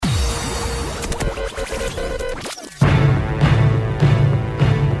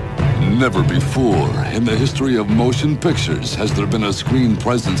Never before in the history of motion pictures has there been a screen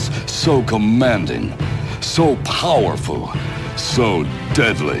presence so commanding, so powerful, so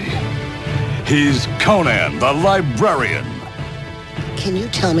deadly. He's Conan the Librarian. Can you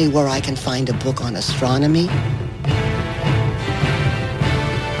tell me where I can find a book on astronomy?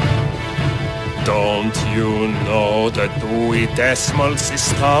 Don't you know the Dewey Decimal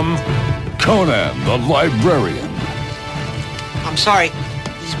System? Conan the Librarian. I'm sorry,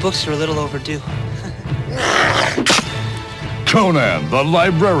 these books are a little overdue. Conan the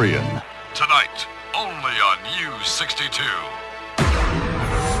Librarian. Tonight, only on U62.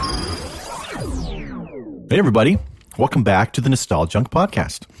 Hey everybody, welcome back to the Nostalgia Junk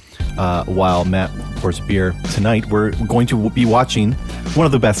Podcast. While Matt pours beer tonight, we're going to be watching one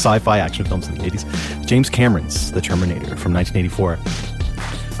of the best sci-fi action films in the 80s, James Cameron's The Terminator from 1984.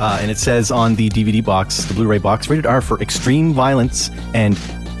 And it says on the DVD box, the Blu-ray box, rated R for extreme violence and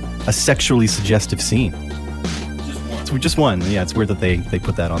a sexually suggestive scene. Just one. Yeah, it's weird that they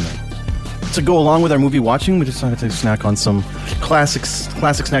put that on there. To go along with our movie watching, we decided to snack on some classic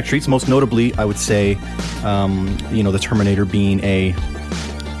snack treats. Most notably, I would say, the Terminator being a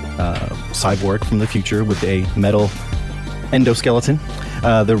cyborg from the future with a metal endoskeleton.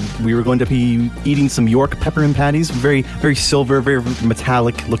 We were going to be eating some York peppermint patties, very, very silver, very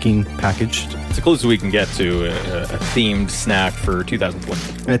metallic looking package. It's the closest we can get to a themed snack for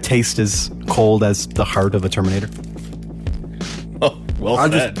 2020. And it tastes as cold as the heart of a Terminator. Oh, well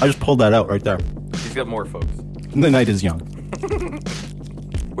said. I just pulled that out right there. He's got more, folks. The night is young.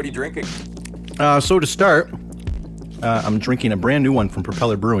 What are you drinking? So to start, I'm drinking a brand new one from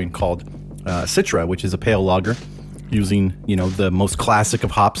Propeller Brewing called Citra, which is a pale lager using, the most classic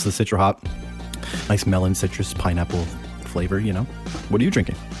of hops, the Citra hop. Nice melon, citrus, pineapple flavor, What are you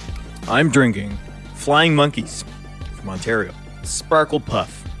drinking? I'm drinking Flying Monkeys from Ontario. Sparkle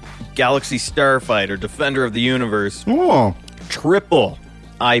Puff, Galaxy Starfighter, Defender of the Universe. Oh. Triple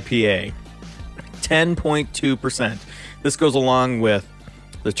IPA. 10.2%. This goes along with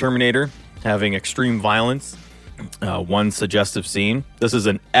the Terminator having extreme violence, one suggestive scene. This is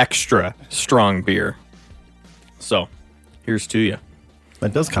an extra strong beer. So, here's to you.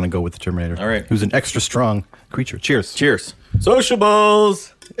 That does kind of go with the Terminator. All right. Who's an extra strong creature. Cheers. Cheers.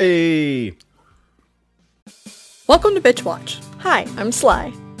 Sociables. Hey. Welcome to Bitch Watch. Hi, I'm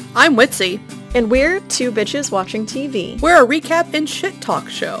Sly. I'm Witsy. And we're two bitches watching TV. We're a recap and shit talk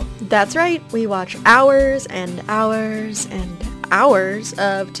show. That's right. We watch hours and hours and hours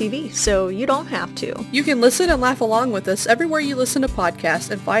of TV, so you don't have to. You can listen and laugh along with us everywhere you listen to podcasts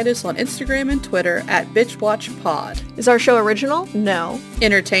and find us on Instagram and Twitter at BitchWatchPod. Is our show original? No.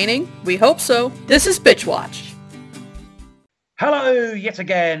 Entertaining? We hope so. This is Bitch Watch. Hello yet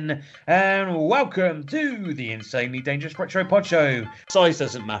again, and welcome to the Insanely Dangerous Retro Pod Show. Size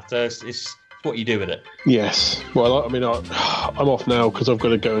doesn't matter, it's what you do with it. Yes. Well, I'm off now because I've got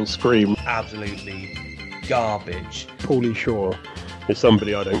to go and scream. Absolutely garbage. Paulie Shaw is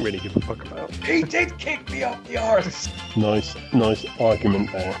somebody I don't really give a fuck about. He did kick me up the arse. Nice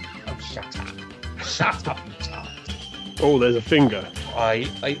argument there. Oh, shut up. Shut up, you tart. Oh, there's a finger.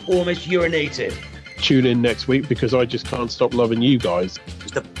 I almost urinated. Tune in next week because I just can't stop loving you guys.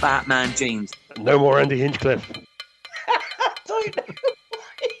 It's the Batman jeans. No more Andy Hinchcliffe. I don't know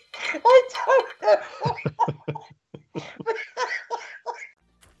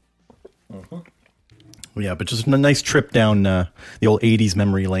why. Yeah, but just a nice trip down the old 80s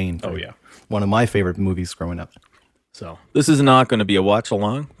memory lane. Oh, yeah. One of my favorite movies growing up. So, this is not going to be a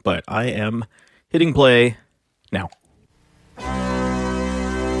watch-along, but I am hitting play now.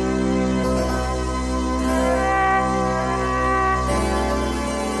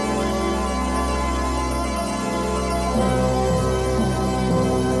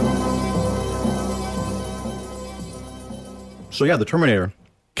 So yeah, The Terminator,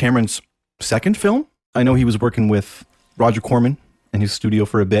 Cameron's second film. I know he was working with Roger Corman in his studio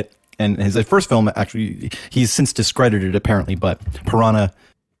for a bit. And his first film, actually, he's since discredited apparently, but Piranha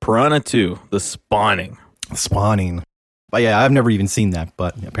 2, The Spawning. But yeah, I've never even seen that,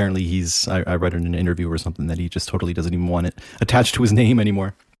 but apparently I read in an interview or something that he just totally doesn't even want it attached to his name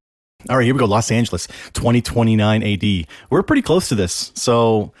anymore. All right, here we go. Los Angeles, 2029 AD. We're pretty close to this.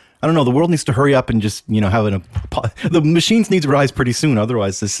 So I don't know. The world needs to hurry up and just, the machines need to rise pretty soon.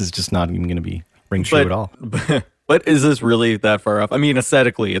 Otherwise, this is just not even going to be ring true at all. But is this really that far off? I mean,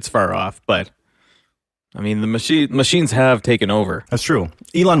 aesthetically, it's far off, but I mean, the machines have taken over. That's true.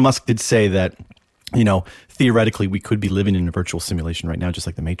 Elon Musk did say that, theoretically, we could be living in a virtual simulation right now, just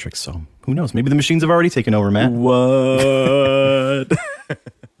like the Matrix. So who knows? Maybe the machines have already taken over, Matt. What?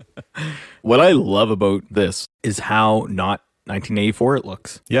 What I love about this is how not 1984 it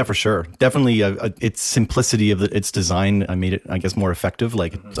looks. Yeah, for sure. Definitely its simplicity of its design made it, I guess, more effective,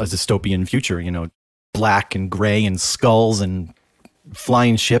 like a dystopian future, black and gray and skulls and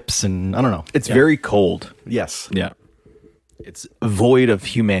flying ships and I don't know. It's very cold. Yes. Yeah. It's void of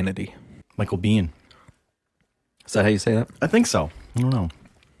humanity. Michael Biehn. Is that how you say that? I think so. I don't know.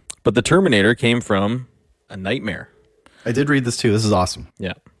 But the Terminator came from a nightmare. I did read this too. This is awesome.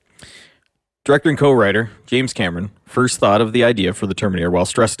 Yeah. Director and co-writer James Cameron first thought of the idea for the Terminator while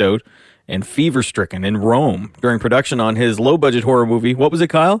stressed out and fever-stricken in Rome during production on his low-budget horror movie. What was it,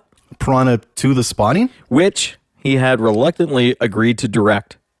 Kyle? Piranha 2: The Spawning? Which he had reluctantly agreed to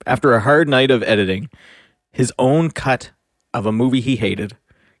direct after a hard night of editing his own cut of a movie he hated.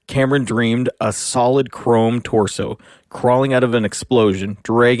 Cameron dreamed a solid chrome torso crawling out of an explosion,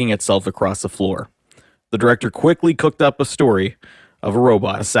 dragging itself across the floor. The director quickly cooked up a story of a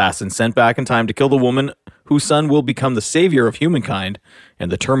robot assassin sent back in time to kill the woman whose son will become the savior of humankind,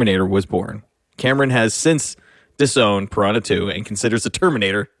 and the Terminator was born. Cameron has since disowned Piranha 2 and considers the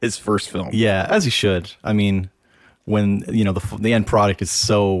Terminator his first film. Yeah, as he should. I mean, when, the end product is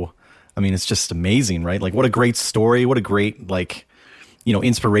so, it's just amazing, right? Like, what a great story. What a great,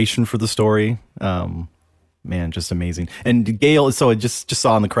 inspiration for the story. Man, just amazing. And Gail, so I just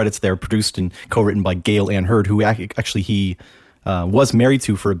saw in the credits there, produced and co-written by Gail Ann Hurd, who actually he was married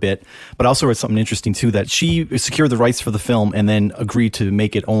to for a bit, but also read something interesting too, that she secured the rights for the film and then agreed to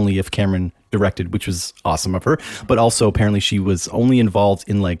make it only if Cameron directed, which was awesome of her. But also apparently she was only involved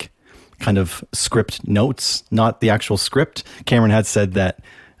in kind of script notes, not the actual script. Cameron had said that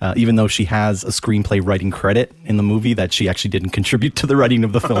even though she has a screenplay writing credit in the movie, that she actually didn't contribute to the writing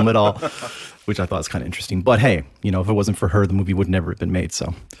of the film at all, which I thought was kind of interesting. But hey, if it wasn't for her, the movie would never have been made.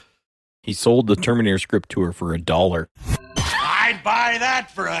 So he sold the Terminator script to her for $1. I'd buy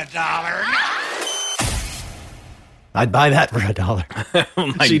that for $1. I'd buy that for $1.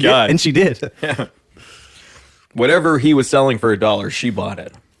 Oh my she God. Did, and she did. Yeah. Whatever he was selling for $1, she bought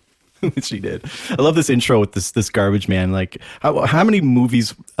it. She did. I love this intro with this garbage man. Like, how many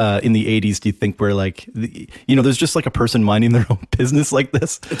movies in the 80s do you think were there's just a person minding their own business like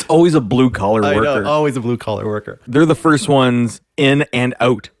this? It's always a blue collar worker. I know, always a blue collar worker. They're the first ones in and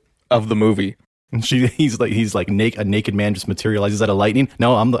out of the movie. And he's like a naked man just materializes out of lightning.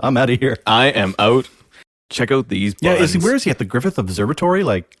 No, I'm out of here. I am out. Check out these buns. Yeah, where is he at the Griffith Observatory?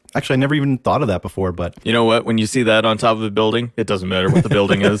 Actually, I never even thought of that before. But you know what? When you see that on top of a building, it doesn't matter what the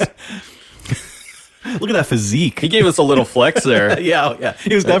building is. Look at that physique. He gave us a little flex there. Yeah.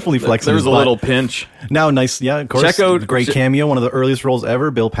 He was definitely flexing. There was a little pinch. Now, nice. Yeah, of course. Check out great cameo. One of the earliest roles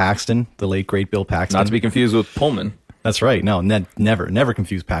ever. Bill Paxton, the late great Bill Paxton. Not to be confused with Pullman. That's right. No, never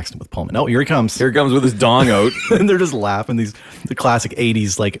confuse Paxton with Pullman. Oh, here he comes. Here he comes with his dong out. And they're just laughing. The classic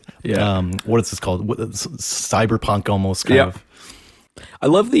 80s, what is this called? Cyberpunk almost kind of. I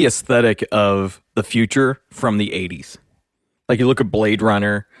love the aesthetic of the future from the 80s. Like you look at Blade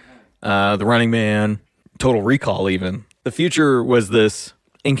Runner, The Running Man, Total Recall even. The future was this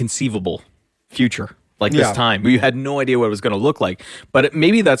inconceivable future. This time. We had no idea what it was going to look like. But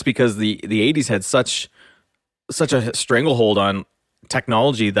maybe that's because the 80s had such a stranglehold on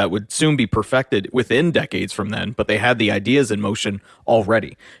technology that would soon be perfected within decades from then, but they had the ideas in motion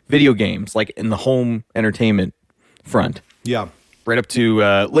already. Video games, like in the home entertainment front. Yeah. Right up to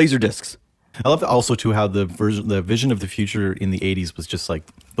laser discs. I love also too how the vision of the future in the 80s was just like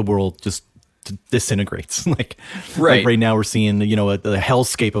the world just disintegrates. Like right now we're seeing, the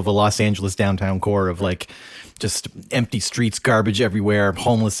hellscape of a Los Angeles downtown core of just empty streets, garbage everywhere,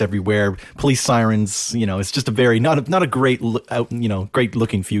 homeless everywhere, police sirens. It's just a very not a great great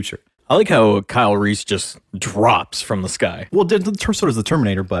looking future. I like how Kyle Reese just drops from the sky. Well, so does the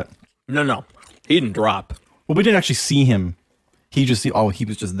Terminator, but no, he didn't drop. Well, we didn't actually see him. He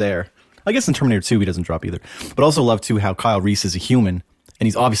was just there. I guess in Terminator 2 he doesn't drop either. But also love too how Kyle Reese is a human. And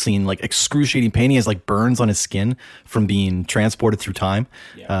he's obviously in excruciating pain. He has burns on his skin from being transported through time.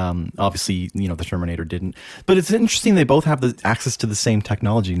 Yeah. Obviously, the Terminator didn't. But it's interesting they both have the access to the same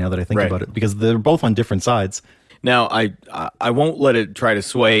technology now that I think about it, because they're both on different sides. Now, I won't let it try to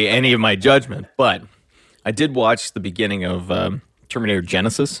sway any of my judgment, but I did watch the beginning of Terminator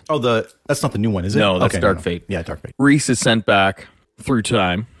Genisys. Oh, that's not the new one, is it? No, that's Dark Fate. Yeah, Dark Fate. Reese is sent back through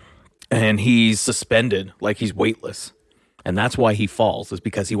time, and he's suspended, he's weightless. And that's why he falls, is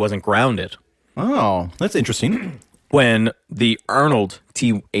because he wasn't grounded. Oh, that's interesting. When the Arnold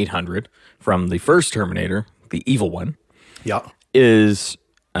T-800 from the first Terminator, the evil one, is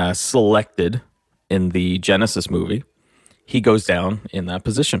selected in the Genisys movie, he goes down in that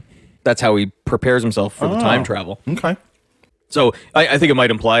position. That's how he prepares himself for the time travel. Okay. So I think it might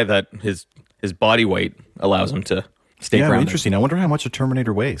imply that his body weight allows him to Stay grounded. Interesting. I wonder how much a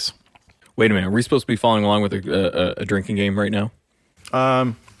Terminator weighs. Wait a minute. Are we supposed to be following along with a drinking game right now?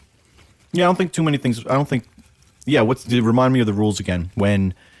 Yeah, I don't think too many things. I don't think. Yeah, remind me of the rules again.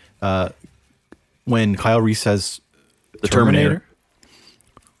 When Kyle Reese says the Terminator.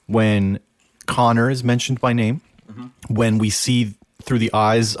 When Connor is mentioned by name. Mm-hmm. When we see through the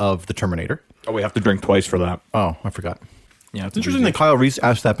eyes of the Terminator. Oh, we have to drink twice for that. Oh, I forgot. Yeah, it's interesting that Kyle Reese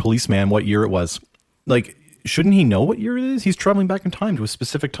asked that policeman what year it was. Like, shouldn't he know what year it is? He's traveling back in time to a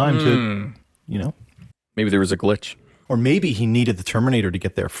specific time to, Maybe there was a glitch. Or maybe he needed the Terminator to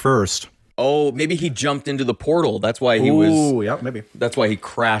get there first. Oh, maybe he jumped into the portal. That's why he was... Oh, yeah, maybe. That's why he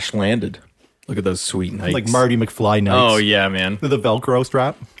crash landed. Look at those sweet nights. Like Marty McFly nights. Oh, yeah, man. The Velcro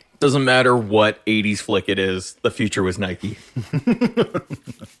strap. Doesn't matter what 80s flick it is. The future was Nike.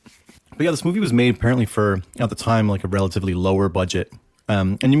 But yeah, this movie was made apparently for, at the time, like a relatively lower budget.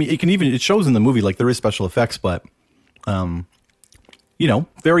 And it shows in the movie, like there is special effects, but,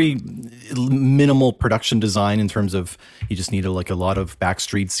 very minimal production design in terms of you just need a lot of back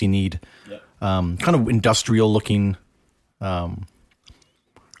streets. You need kind of industrial looking,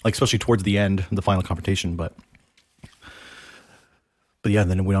 especially towards the end, the final confrontation. But yeah,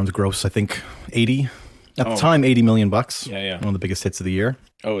 then it went on to gross, I think, 80. At the time, $80 million. Yeah. One of the biggest hits of the year.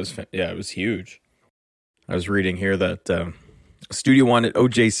 Oh, it was huge. I was reading here that studio wanted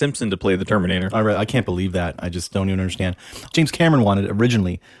O.J. Simpson to play the Terminator. I can't believe that. I just don't even understand. James Cameron wanted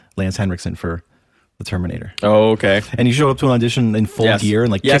originally Lance Henriksen for the Terminator. Oh, okay. And he showed up to an audition in full gear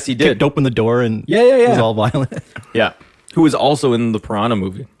and he did. Kicked open the door and yeah. was all violent. Yeah. Who was also in the Piranha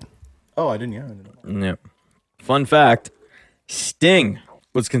movie. Oh, I didn't know. Yeah. Fun fact, Sting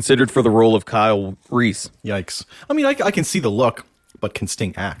was considered for the role of Kyle Reese. Yikes. I mean, I can see the look, but can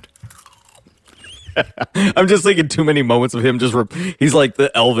Sting act? I'm just thinking too many moments of him he's like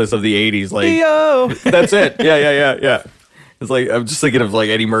the Elvis of the 80s. Like, yo! That's it. Yeah. It's like, I'm just thinking of like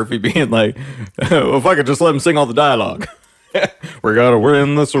Eddie Murphy being like, well, if I could just let him sing all the dialogue. We're gonna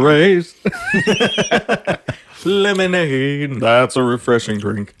win this race. Lemonade. That's a refreshing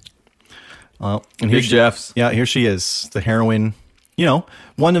drink. And Big Jeffs. Yeah, here she is. The heroine. I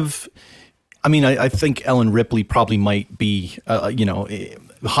think Ellen Ripley probably might be,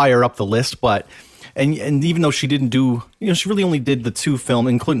 higher up the list, but, and even though she didn't do, she really only did the two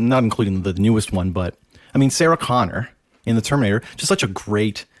films, not including the newest one, but, Sarah Connor in The Terminator, just such a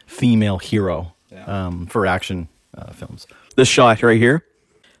great female hero for action films. This shot right here,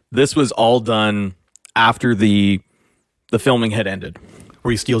 this was all done after the filming had ended.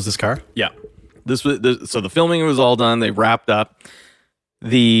 Where he steals this car? Yeah. So the filming was all done. They wrapped up.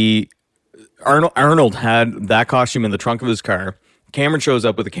 Arnold had that costume in the trunk of his car. Cameron shows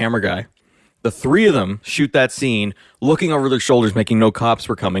up with a camera guy. The three of them shoot that scene, looking over their shoulders, making no cops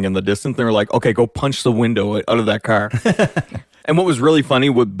were coming in the distance. They were like, okay, go punch the window out of that car. And what was really funny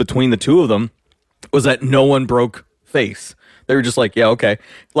between the two of them was that no one broke face. They were just like, yeah, okay.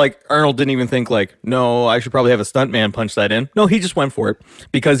 Like, Arnold didn't even think like, no, I should probably have a stuntman punch that in. No, he just went for it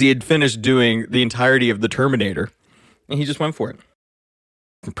because he had finished doing the entirety of the Terminator. And he just went for it.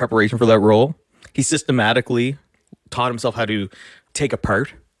 In preparation for that role, he systematically taught himself how to take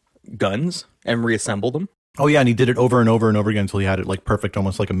apart guns and reassemble them. Oh yeah, and he did it over and over and over again until he had it like perfect,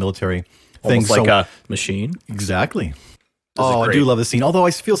 almost like a military thing. Almost like a machine. Exactly. I do love this scene. Although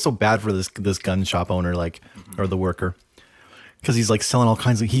I feel so bad for this gun shop owner, or the worker, because he's like selling all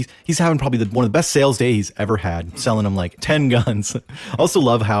kinds of. He's having probably one of the best sales days he's ever had, selling them like 10 guns. I also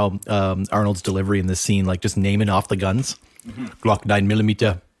love how Arnold's delivery in this scene, like just naming off the guns. Glock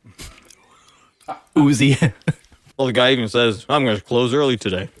 9mm, Uzi. Well, the guy even says, I'm going to close early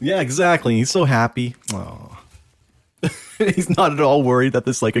today. Yeah, exactly. He's so happy. Oh. He's not at all worried that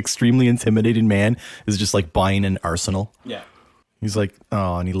this like extremely intimidating man is just like buying an arsenal. Yeah. He's like,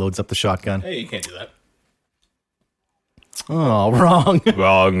 oh, and he loads up the shotgun. Hey, you can't do that. Oh, wrong.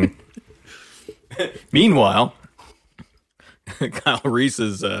 Wrong. Meanwhile, Kyle Reese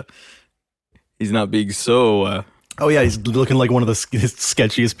is, he's not being so... Oh, yeah, he's looking like one of the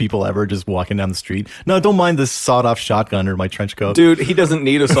sketchiest people ever just walking down the street. No, don't mind this sawed-off shotgun or my trench coat. Dude, he doesn't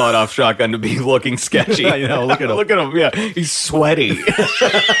need a sawed-off shotgun to be looking sketchy. I know, look at him. Look at him, yeah. He's sweaty.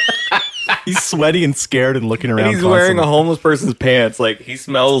 He's sweaty and scared and looking around. And he's wearing a homeless person's pants. Like, he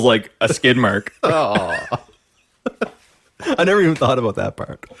smells like a skid mark. Oh. I never even thought about that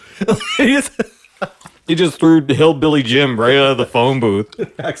part. He just threw Hillbilly Jim right out of the phone booth.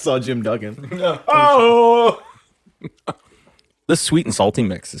 Hacksaw Jim Duggan. Oh! This sweet and salty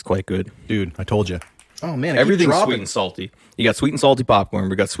mix is quite good. Dude, I told you. Oh, man. Everything's sweet and salty. You got sweet and salty popcorn.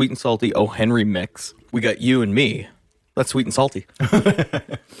 We got sweet and salty O. Henry mix. We got you and me. That's sweet and salty.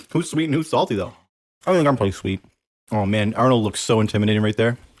 Who's sweet and who's salty, though? I think I'm pretty sweet. Oh man, Arnold looks so intimidating right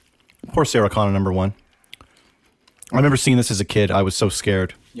there. Poor Sarah Connor, number one. I remember seeing this as a kid. I was so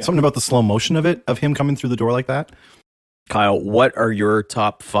scared. Yeah. Something about the slow motion of it, of him coming through the door like that. Kyle, what are your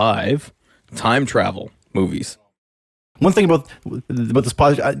top 5 time travel movies? One thing about this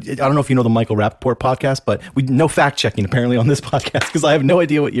podcast, I don't know if you know the Michael Rappaport podcast, but we no fact checking apparently on this podcast because I have no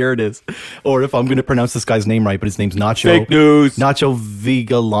idea what year it is or if I'm going to pronounce this guy's name right. But his name's Nacho. Fake news. Nacho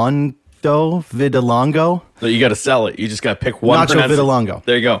Vidalongo. So you got to sell it. You just got to pick one. Nacho Vidalongo.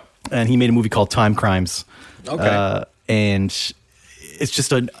 There you go. And he made a movie called Time Crimes. Okay. And it's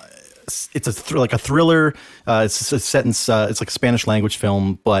just a thriller. It's a set in it's like a Spanish language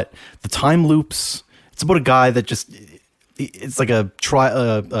film, but the time loops. It's about a guy that just. It's like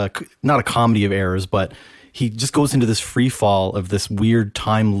not a comedy of errors, but he just goes into this free fall of this weird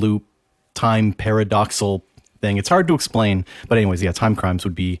time loop, time paradoxal thing. It's hard to explain, but anyways, yeah, Time Crimes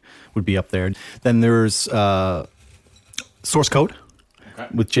would be up there. Then there's Source Code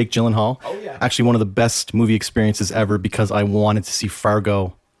with Jake Gyllenhaal. Oh yeah, actually one of the best movie experiences ever because I wanted to see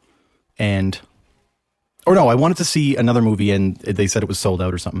Fargo, I wanted to see another movie and they said it was sold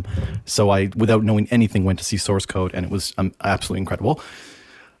out or something. So I, without knowing anything, went to see Source Code and it was absolutely incredible.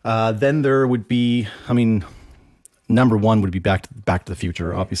 Then there would be, number one would be Back to the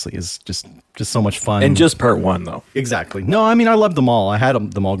Future. Obviously, is just so much fun. And just part 1 though. Exactly. No, I loved them all. I had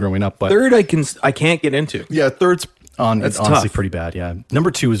them all growing up. But third, I can't get into. Yeah, third's it's honestly tough. pretty bad. Yeah,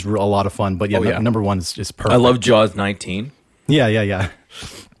 number 2 is a lot of fun. But number 1 is just perfect. I love Jaws 19. Yeah.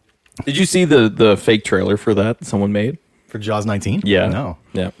 Did you see the fake trailer for that someone made? For Jaws 19? Yeah. No.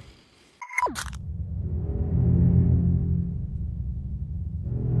 Yeah.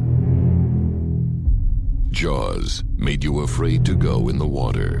 Jaws made you afraid to go in the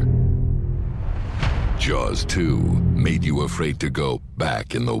water. Jaws 2 made you afraid to go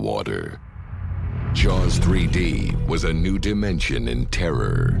back in the water. Jaws 3D was a new dimension in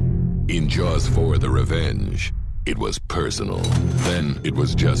terror. In Jaws 4: The Revenge, it was personal. Then it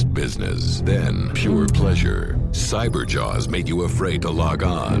was just business. Then pure pleasure. Cyber Jaws made you afraid to log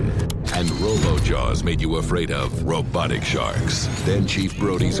on. And Robo Jaws made you afraid of robotic sharks. Then Chief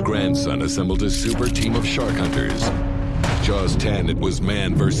Brody's grandson assembled a super team of shark hunters. Jaws 10, it was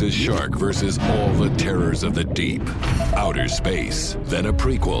man versus shark versus all the terrors of the deep. Outer space, then a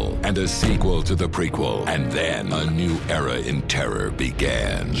prequel, and a sequel to the prequel. And then a new era in terror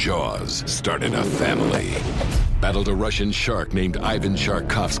began. Jaws started a family. Battled a Russian shark named Ivan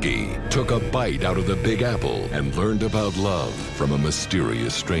Sharkovsky, took a bite out of the Big Apple, and learned about love from a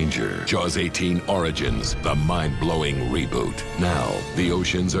mysterious stranger. Jaws 18 Origins, the mind-blowing reboot. Now, the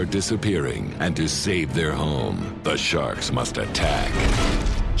oceans are disappearing, and to save their home, the sharks must attack.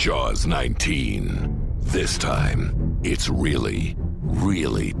 Jaws 19. This time, it's really,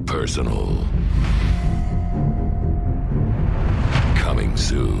 really personal. Coming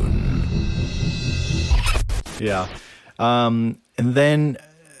soon. Yeah. And then,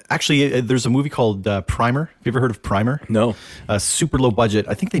 actually, there's a movie called Primer. Have you ever heard of Primer? No. Super low budget.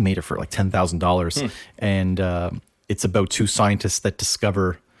 I think they made it for like $10,000. And it's about 2 scientists that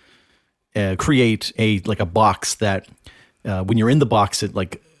create a box that when you're in the box, it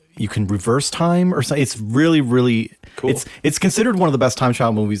you can reverse time or something. It's really, really cool. It's considered one of the best time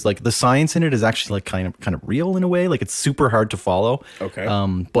travel movies. Like the science in it is actually kind of real in a way. Like it's super hard to follow. Okay.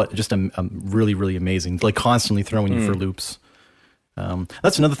 But just really, really amazing. Like constantly throwing you for loops.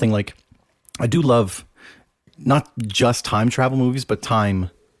 That's another thing. Like I do love not just time travel movies, but time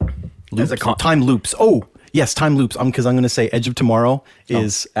loops. Time loops. Oh, yes, time loops. Because I'm going to say Edge of Tomorrow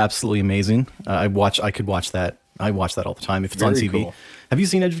is absolutely amazing. I could watch that. I watch that all the time if it's on TV. Cool. Have you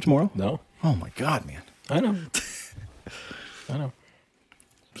seen Edge of Tomorrow? No. Oh my God, man. I know.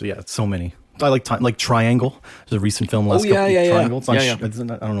 So yeah, it's so many. I like time, like Triangle. There's a recent film last couple. Triangle. It's on I don't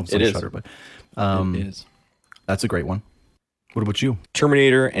know if it's on Shudder, but it is. That's a great one. What about you?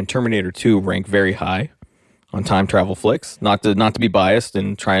 Terminator and Terminator 2 rank very high on time travel flicks. Not to be biased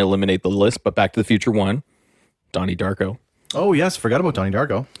and try to eliminate the list, but Back to the Future 1, Donnie Darko. Oh yes, forgot about Donnie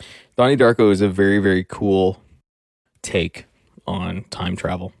Darko. Donnie Darko is a very, very cool take on time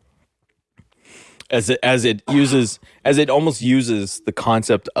travel. As it almost uses the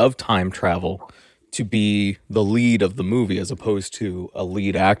concept of time travel to be the lead of the movie as opposed to a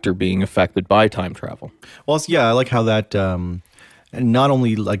lead actor being affected by time travel. Well, yeah, I like how that not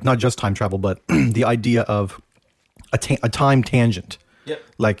only not just time travel, but the idea of a time tangent. Yep.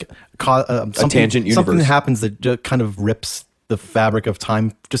 Like a tangent universe. Something that happens that just kind of rips the fabric of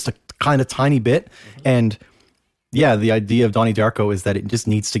time just a kind of tiny bit. Mm-hmm. And yeah, the idea of Donnie Darko is that it just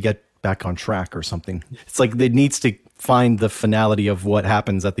needs to get back on track or something. It's like it needs to find the finality of what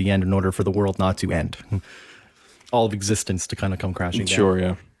happens at the end in order for the world not to end. all of existence to kind of come crashing down. Sure,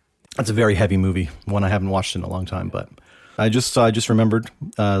 yeah. That's a very heavy movie, one I haven't watched in a long time, but I just remembered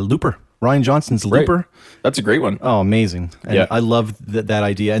Looper. Rian Johnson's Looper. Right. That's a great one. Oh, amazing. And yeah. I love that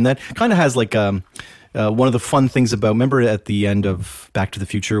idea. And that kind of has like one of the fun things about, remember at the end of Back to the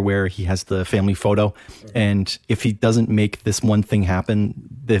Future where he has the family photo, and if he doesn't make this one thing happen,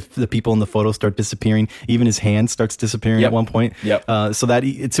 the people in the photo start disappearing. Even his hand starts disappearing at one point. Yep. So that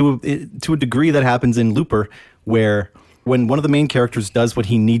to a degree that happens in Looper, where when one of the main characters does what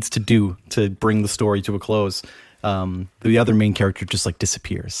he needs to do to bring the story to a close, the other main character just like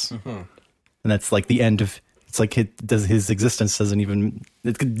disappears. Mm-hmm. And that's like the end of, it's like his existence doesn't even,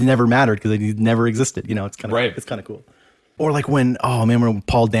 it never mattered because he never existed. You know, it's kind of, It's kind of cool. Or like when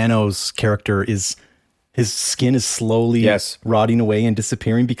Paul Dano's character his skin is slowly rotting away and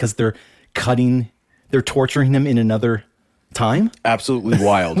disappearing because they're torturing him in another time. Absolutely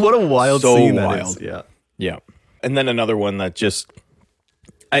wild. What a wild scene that is. Yeah. Yeah. And then another one that just,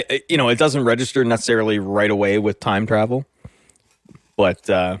 it doesn't register necessarily right away with time travel,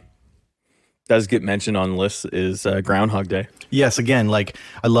 but does get mentioned on lists is Groundhog Day. Yes, again, like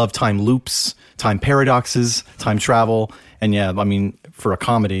I love time loops, time paradoxes, time travel, and yeah, I mean for a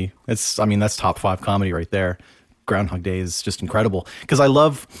comedy, that's top 5 comedy right there. Groundhog Day is just incredible because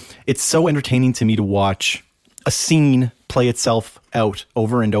it's so entertaining to me to watch a scene play itself out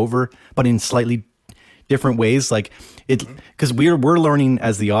over and over, but in slightly different ways. Like it, because we're learning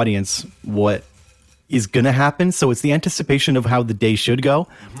as the audience what is going to happen. So it's the anticipation of how the day should go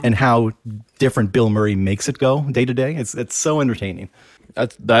and how different Bill Murray makes it go day to day. It's so entertaining.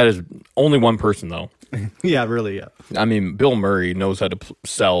 That is only one person though. Yeah, really. Yeah. I mean, Bill Murray knows how to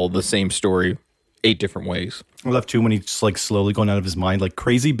sell the same story 8 different ways. I love too when he's just like slowly going out of his mind. Like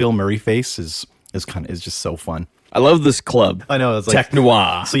crazy Bill Murray face is just so fun. I love this club. I know, it's like Tech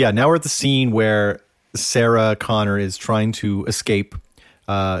Noir. So yeah, now we're at the scene where Sarah Connor is trying to escape.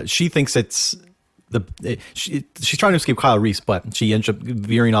 She thinks it's she's trying to escape Kyle Reese, but she ends up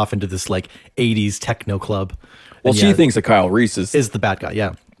veering off into this like 80s techno club. Well, she thinks that Kyle Reese is the bad guy.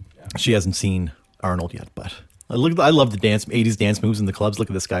 Yeah. She hasn't seen Arnold yet, but I love the 80s dance moves in the clubs. Look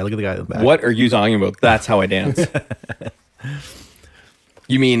at this guy. Look at the guy in the back. What are you talking about? That's how I dance.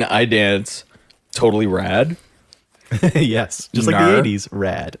 You mean I dance totally rad? Yes, just like the 80s,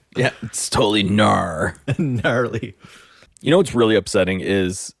 rad. Yeah, it's totally gnarly. You know what's really upsetting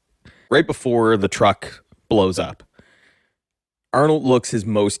is right before the truck blows up, Arnold looks his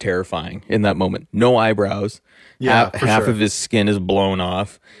most terrifying in that moment. No eyebrows. Yeah, half of his skin is blown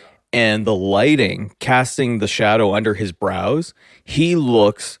off. And the lighting casting the shadow under his brows, he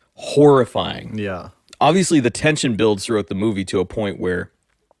looks horrifying. Yeah. Obviously, the tension builds throughout the movie to a point where,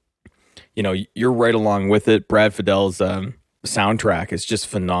 you're right along with it. Brad Fiddel's soundtrack is just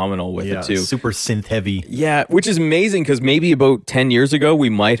phenomenal with it too. Super synth heavy. Yeah, which is amazing because maybe about 10 years ago we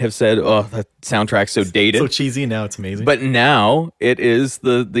might have said, "Oh, that soundtrack's so dated, so cheesy." Now it's amazing. But now it is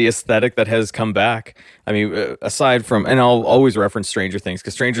the aesthetic that has come back. I mean, aside from, and I'll always reference Stranger Things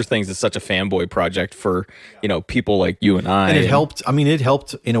because Stranger Things is such a fanboy project for people like you and I. And it helped. I mean, it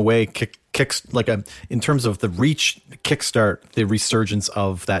helped in a way in terms of the reach, kickstart the resurgence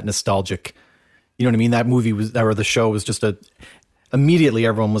of that nostalgic. You know what I mean? That movie or the show was just immediately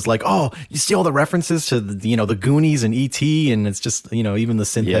everyone was like, "Oh, you see all the references to the Goonies and E.T. and it's just even the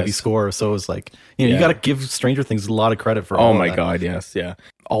synth heavy score." So it was like you got to give Stranger Things a lot of credit for. Oh my god, yes, yeah.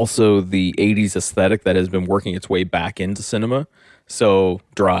 Also, the '80s aesthetic that has been working its way back into cinema. So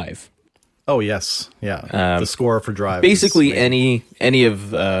Drive. Oh yes, yeah. The score for Drive. Basically, any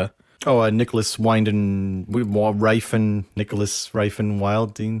of. Nicholas Reifen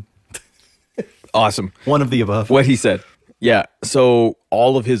Wilding. Awesome. One of the above. What he said. Yeah. So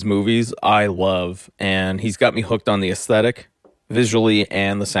all of his movies I love, and he's got me hooked on the aesthetic, visually,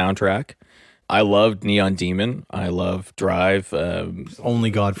 and the soundtrack. I loved Neon Demon. I love Drive.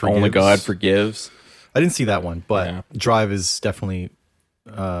 Only God Forgives. Only God Forgives. I didn't see that one, but Drive is definitely,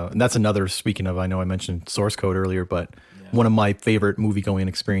 and that's another, speaking of, I know I mentioned Source Code earlier, but one of my favorite movie-going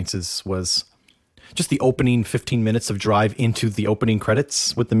experiences was just the opening 15 minutes of Drive into the opening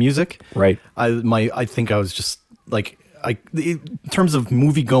credits with the music. Right. I think I was just like, in terms of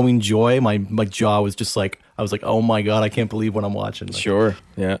movie going joy, my jaw was just like, I was like, oh my God, I can't believe what I'm watching. Like, sure.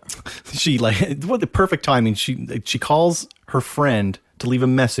 Yeah. She what the perfect timing. She calls her friend to leave a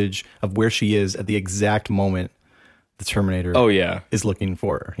message of where she is at the exact moment the Terminator is looking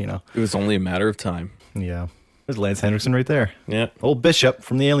for her, It was only a matter of time. Yeah. There's Lance Henriksen right there. Yeah. Old Bishop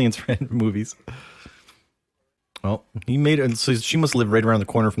from the Aliens movies. Well, he made it, so she must live right around the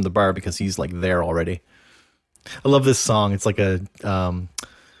corner from the bar because he's like there already. I love this song. It's like a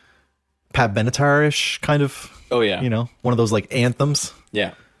Pat Benatar-ish kind of. Oh yeah, one of those like anthems.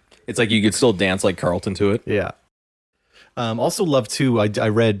 Yeah, it's like you could still dance like Carlton to it. Yeah. Also love too. I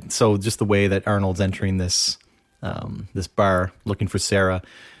read just the way that Arnold's entering this this bar looking for Sarah.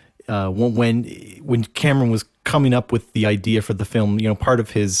 When Cameron was coming up with the idea for the film, part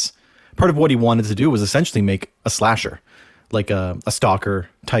of what he wanted to do was essentially make a slasher, like a stalker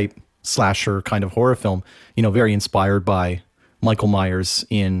type slasher kind of horror film. Very inspired by Michael Myers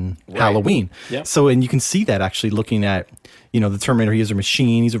in Halloween. Yep. So, and you can see that actually looking at, the Terminator. He is a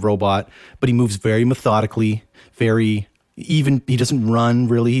machine, he's a robot, but he moves very methodically, he doesn't run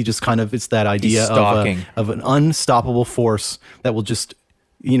really. He just it's that idea of an unstoppable force that will just,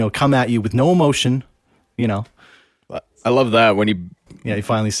 come at you with no emotion, I love that when he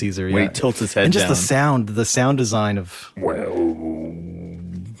finally sees her. When he tilts his head and just down. the sound design of,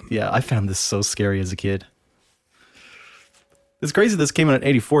 I found this so scary as a kid. It's crazy this came out in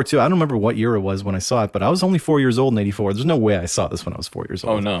 84 too. I don't remember what year it was when I saw it, but I was only 4 years old in 84. There's no way I saw this when I was 4 years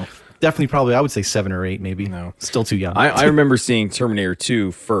old. Oh no. Definitely probably, I would say 7 or 8 maybe. No. Still too young. I remember seeing Terminator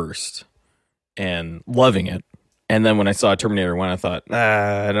 2 first and loving it. And then when I saw Terminator 1, I thought,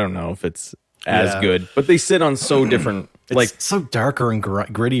 I don't know if it's as good. But they sit on so different... It's so darker and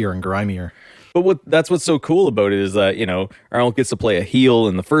grittier and grimier. But that's what's so cool about it is that, Arnold gets to play a heel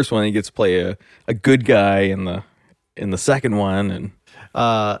in the first one. He gets to play a good guy in the second one. And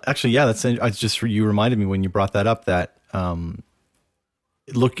actually, yeah, you reminded me when you brought that up that...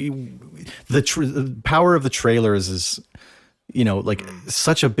 Look, the power of the trailers is, like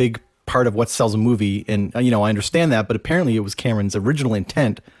such a big part of what sells a movie. And, I understand that, but apparently it was Cameron's original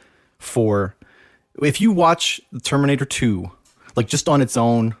intent for, if you watch Terminator 2, like just on its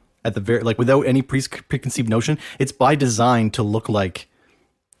own at the very, like without any preconceived notion, it's by design to look like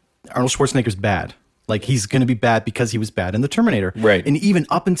Arnold Schwarzenegger's bad. Like he's going to be bad because he was bad in the Terminator. Right. And even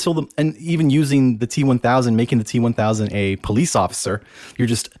up until even using the T-1000, making the T-1000 a police officer, you're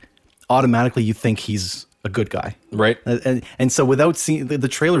just automatically, you think he's a good guy. Right. And so without seeing, the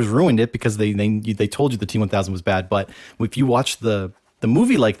trailers ruined it because they told you the T-1000 was bad. But if you watch the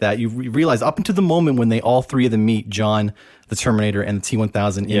movie like that, you realize up until the moment when all three of them meet, John, the Terminator, and the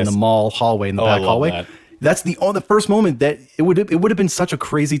T-1000 in the mall hallway, in the back hallway. That. That's the first moment that it would have been such a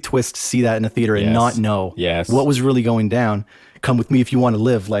crazy twist to see that in a theater and not know what was really going down. Come with me if you want to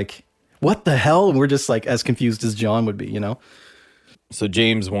live. Like, what the hell? And we're just like as confused as John would be, So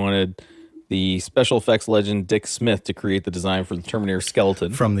James wanted the special effects legend Dick Smith to create the design for the Terminator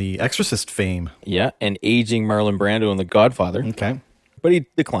skeleton. From The Exorcist fame. Yeah, and aging Marlon Brando in The Godfather. Okay. But he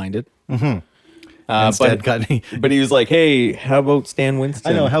declined it. Mm-hmm. But he was like, hey, how about Stan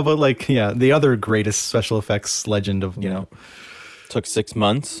Winston? I know. How about the other greatest special effects legend of, Took 6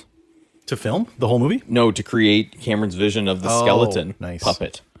 months. To film the whole movie? No, to create Cameron's vision of the skeleton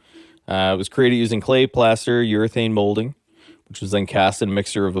puppet. It was created using clay, plaster, urethane molding, which was then cast in a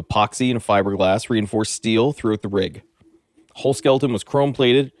mixture of epoxy and fiberglass, reinforced steel throughout the rig. Whole skeleton was chrome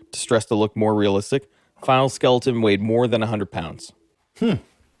plated to stress to look more realistic. Final skeleton weighed more than 100 pounds.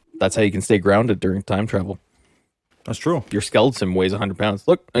 That's how you can stay grounded during time travel. That's true. Your skeleton weighs 100 pounds.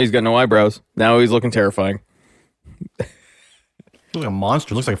 Look, he's got no eyebrows. Now he's looking terrifying. Looks like a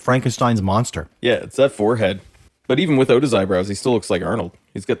monster. Looks like Frankenstein's monster. Yeah, it's that forehead. But even without his eyebrows, he still looks like Arnold.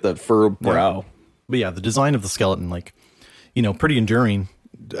 He's got that furrowed brow. But yeah, the design of the skeleton, pretty enduring.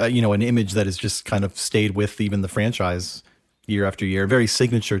 An image that has just kind of stayed with even the franchise year after year. Very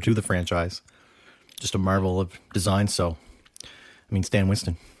signature to the franchise. Just a marvel of design. So, Stan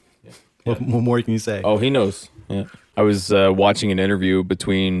Winston. What more can you say? Oh, he knows. Yeah, I was watching an interview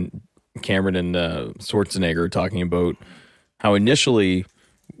between Cameron and Schwarzenegger talking about how initially,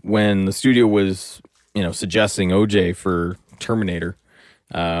 when the studio was, suggesting OJ for Terminator,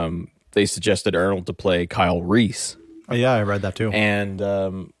 they suggested Arnold to play Kyle Reese. Oh yeah, I read that too. And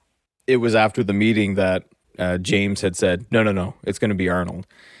it was after the meeting that James had said, no, it's going to be Arnold.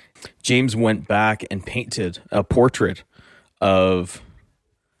 James went back and painted a portrait of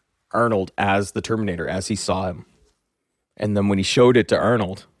Arnold as the Terminator, as he saw him. And then when he showed it to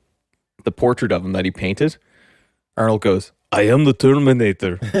Arnold, the portrait of him that he painted, Arnold goes, I am the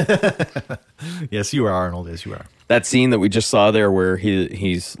Terminator. Yes, you are, Arnold. Yes, you are. That scene that we just saw there where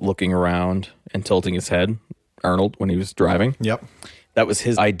he's looking around and tilting his head, Arnold, when he was driving. Yep. That was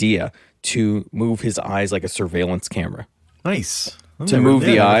his idea, to move his eyes like a surveillance camera. Nice. To move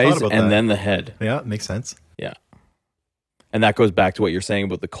the eyes and then the head. Yeah, it makes sense. Yeah. And that goes back to what you're saying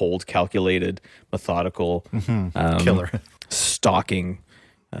about the cold, calculated, methodical, killer, stalking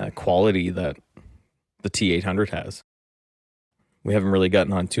quality that the T-800 has. We haven't really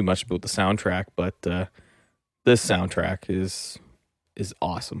gotten on too much about the soundtrack, but this soundtrack is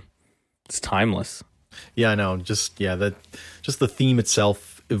awesome. It's timeless. Yeah, I know. Just the theme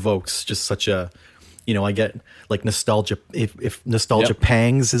itself evokes just such a, I get like nostalgia. If nostalgia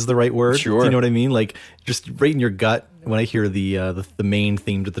pangs is the right word, Sure. Do you know what I mean? Like just right in your gut when I hear the main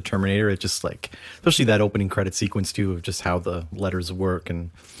theme to the Terminator, it just like, especially that opening credit sequence too of just how the letters work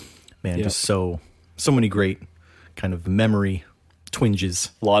and just so many great kind of memory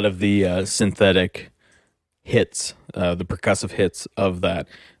twinges. A lot of the synthetic hits, the percussive hits of that.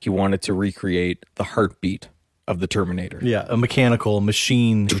 He wanted to recreate the heartbeat of the Terminator. Yeah, a mechanical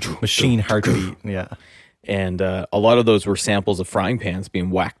machine heartbeat. Yeah. And a lot of those were samples of frying pans being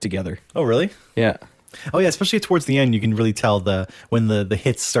whacked together. Oh, really? Yeah. Oh, yeah, especially towards the end, you can really tell when the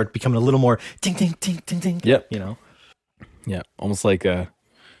hits start becoming a little more ding, ding, ding, ding, ding. Yep. Yeah, almost like a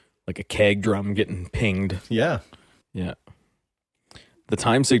keg drum getting pinged. Yeah. Yeah. The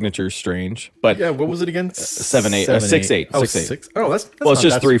time signature is strange, but yeah, what was it again? 7/8, 6/8, Oh, 6/8. 6. Oh, that's well, it's not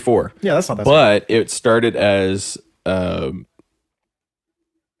just that 3/4. Yeah, that's not that. But it started as it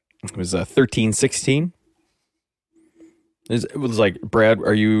was 13/16. It was like, Brad,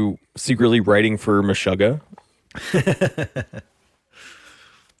 are you secretly writing for Meshuggah? A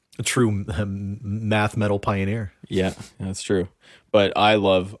true math metal pioneer. Yeah, that's true. But I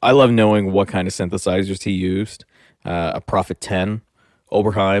love knowing what kind of synthesizers he used. A Prophet 10,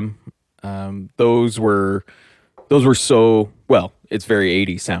 Oberheim. Those were so, well, it's very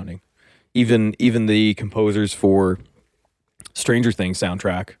 80s sounding. Even the composers for Stranger Things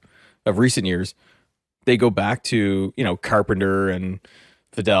soundtrack of recent years, they go back to, Carpenter and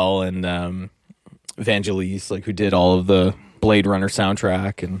Fidel and Vangelis, like who did all of the Blade Runner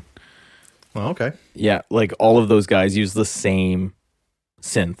soundtrack. And oh, okay. Yeah, like all of those guys use the same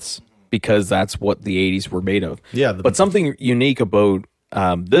synths because that's what the 80s were made of. Yeah. But something unique about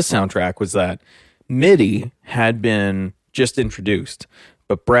this soundtrack was that MIDI had been just introduced,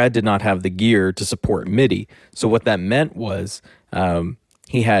 but Brad did not have the gear to support MIDI. So what that meant was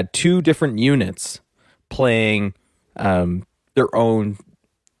he had two different units playing their own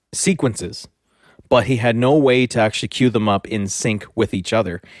sequences, but he had no way to actually cue them up in sync with each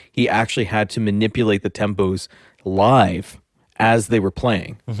other. He actually had to manipulate the tempos live as they were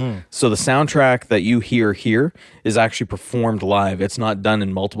playing. Mm-hmm. So the soundtrack that you hear here is actually performed live. It's not done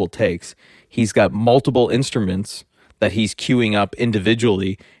in multiple takes. He's got multiple instruments that he's queuing up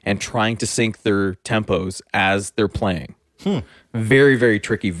individually and trying to sync their tempos as they're playing. Very, very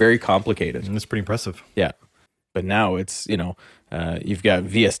tricky, very complicated. That's pretty impressive. Yeah. But now it's, you've got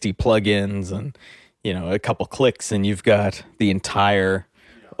VST plugins and, a couple clicks and you've got the entire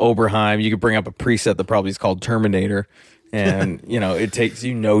Oberheim. You could bring up a preset that probably is called Terminator and, it takes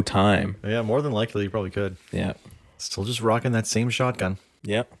you no time. Yeah, more than likely you probably could. Yeah. Still just rocking that same shotgun.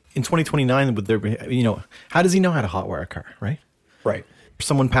 Yep. In 2029, would there be, how does he know how to hotwire a car, right? Right.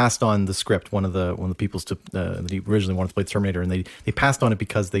 Someone passed on the script, one of the people's that he originally wanted to play the Terminator, and they passed on it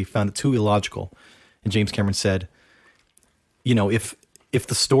because they found it too illogical. And James Cameron said, if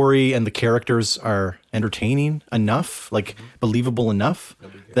the story and the characters are entertaining enough, like believable enough,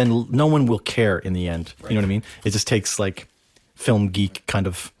 then no one will care in the end. Right. You know what I mean? It just takes like film geek kind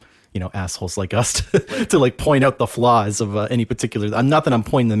of, assholes like us to like point out the flaws of any particular. I'm not that I'm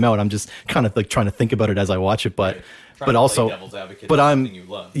pointing them out. I'm just kind of like trying to think about it as I watch it, but. Right. But also, but I'm, you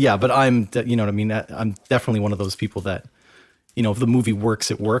love. Yeah, but I'm, you know what I mean? I'm definitely one of those people that, if the movie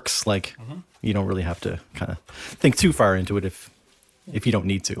works, it works. Like, you don't really have to kind of think too far into it if you don't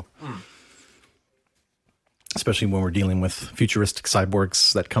need to. Especially when we're dealing with futuristic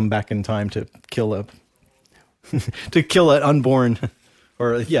cyborgs that come back in time to kill an unborn,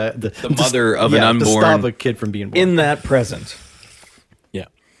 or the mother of an unborn, to stop a kid from being born. In that present.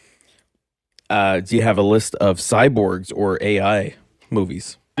 Do you have a list of cyborgs or AI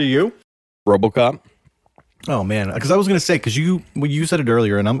movies? Do you? RoboCop. Oh man, because I was going to say, because you said it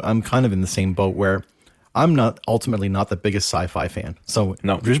earlier, and I'm kind of in the same boat where I'm ultimately not the biggest sci-fi fan. So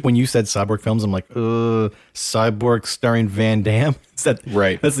no, just when you said cyborg films, I'm like, cyborg starring Van Damme. Is that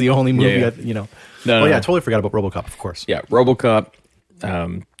right? That's the only movie. Yeah. No, I totally forgot about RoboCop. Of course. Yeah, RoboCop,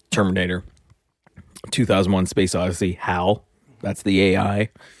 Terminator, 2001: Space Odyssey, HAL. That's the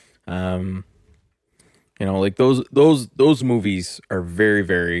AI. Like those movies are very,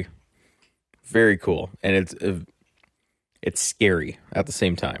 very, very cool, and it's scary at the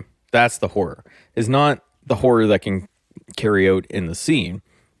same time. That's the horror. It's not the horror that can carry out in the scene,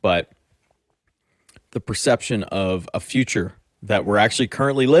 but the perception of a future that we're actually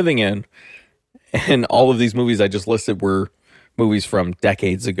currently living in. And all of these movies I just listed were movies from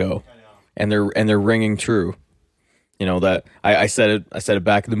decades ago, and they're ringing true. That I said it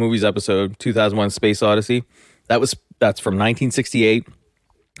back in the movies episode, 2001: Space Odyssey. That's from 1968.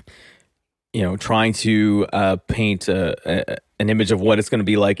 trying to paint an image of what it's going to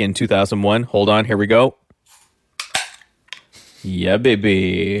be like in 2001. Hold on, here we go. Yeah,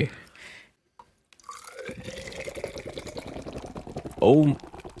 baby. Oh.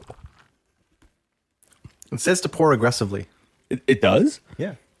 It says to pour aggressively. It does?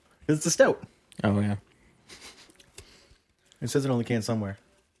 Yeah. It's a stout. Oh, yeah. It says it on the can somewhere.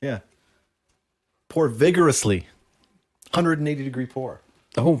 Yeah. Pour vigorously. 180 degree pour.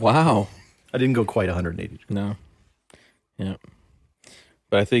 Oh, wow. I didn't go quite 180 degrees. No. Yeah.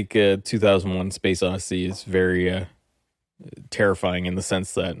 But I think 2001 Space Odyssey is very terrifying in the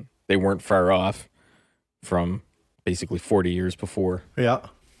sense that they weren't far off from basically 40 years before. Yeah.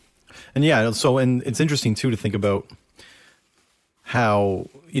 And and it's interesting too to think about how,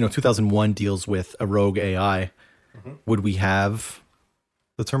 2001 deals with a rogue AI. Mm-hmm. Would we have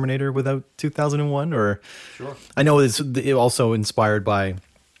the Terminator without 2001? Or sure. I know it's also inspired by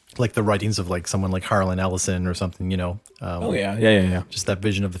like the writings of like someone like Harlan Ellison or something, yeah. Just that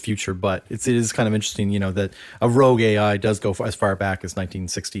vision of the future. But it is kind of interesting, that a rogue AI does go as far back as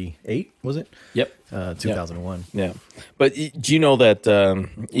 1968, was it? Yep. 2001. Yeah. But do you know that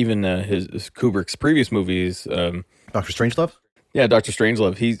even his Kubrick's previous movies, Dr. Strangelove? Yeah, Dr.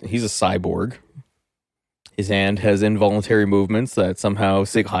 Strangelove, he's a cyborg. His hand has involuntary movements that somehow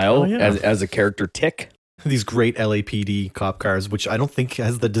Sig Heil as a character tick. These great LAPD cop cars, which I don't think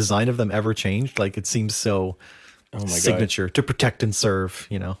has the design of them ever changed. Like it seems so signature to protect and serve,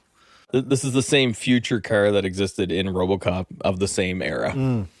 This is the same future car that existed in RoboCop of the same era.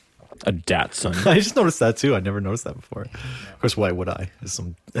 A Datsun. I just noticed that too. I never noticed that before. Of course, why would I?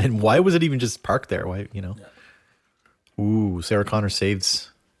 And why was it even just parked there? Why, Ooh, Sarah Connor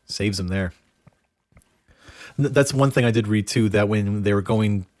saves him there. That's one thing I did read too, that when they were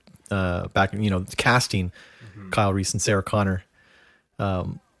going back, casting Kyle Reese and Sarah Connor,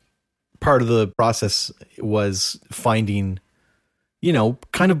 part of the process was finding,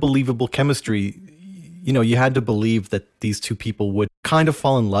 kind of believable chemistry. You had to believe that these two people would kind of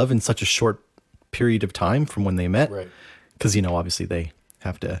fall in love in such a short period of time from when they met. Right. Because, obviously they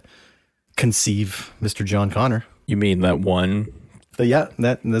have to conceive Mr. John Connor. You mean that one?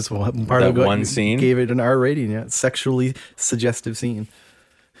 That's one part of one scene gave it an R rating. Yeah, sexually suggestive scene.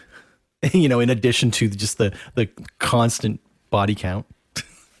 In addition to just the constant body count.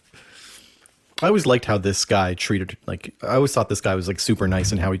 I always liked how this guy treated. I always thought this guy was super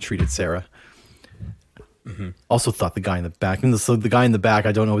nice in how he treated Sarah. Mm-hmm. Also thought the guy in the back, and the guy in the back,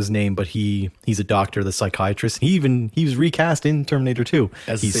 I don't know his name, but he's a doctor, the psychiatrist. He was recast in Terminator 2.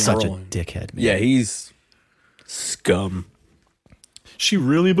 He's such a dickhead, man. Yeah, he's scum. She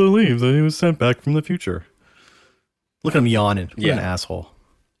really believes that he was sent back from the future. Look at him yawning. What an asshole.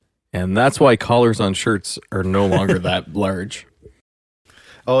 And that's why collars on shirts are no longer that large.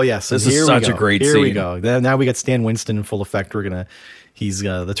 Oh yes, this is such a great scene. Here we go. Now we got Stan Winston in full effect.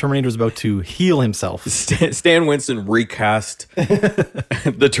 The Terminator's about to heal himself. Stan Winston recast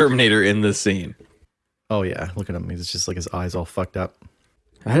the Terminator in this scene. Oh yeah, look at him. He's just his eyes all fucked up.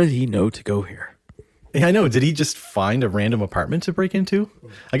 How did he know to go here? Yeah, I know. Did he just find a random apartment to break into?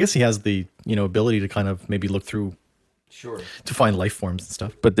 I guess he has the ability to kind of maybe look through, sure, to find life forms and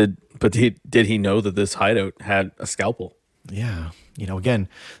stuff. But did he know that this hideout had a scalpel? Yeah, again,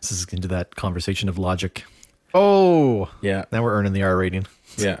 this is into that conversation of logic. Oh, yeah. Now we're earning the R rating.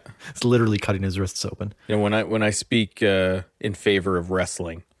 Yeah, it's literally cutting his wrists open. When I speak in favor of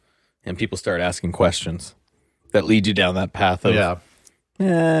wrestling, and people start asking questions that lead you down that path of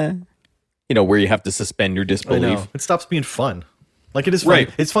where you have to suspend your disbelief. I know. It stops being fun. It is fun. Right.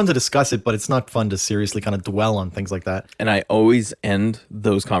 It's fun to discuss it, but it's not fun to seriously kind of dwell on things like that. And I always end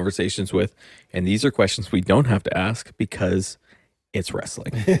those conversations with, and these are questions we don't have to ask because it's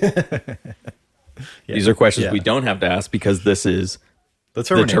wrestling. These are questions we don't have to ask because this is the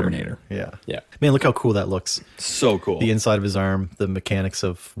Terminator. The Terminator. Yeah. Man, look how cool that looks. So cool. The inside of his arm, the mechanics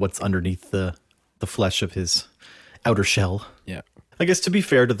of what's underneath the flesh of his outer shell. Yeah. I guess to be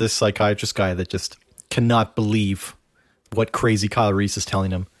fair to this psychiatrist guy that just cannot believe what crazy Kyle Reese is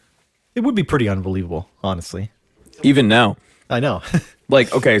telling him, it would be pretty unbelievable, honestly. Even now. I know.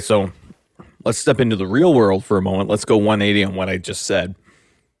 Okay, so let's step into the real world for a moment. Let's go 180 on what I just said.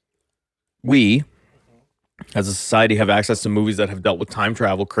 We, as a society, have access to movies that have dealt with time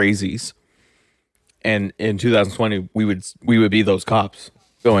travel crazies. And in 2020, we would be those cops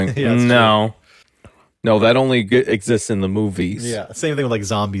going, no, that only exists in the movies. Yeah, same thing with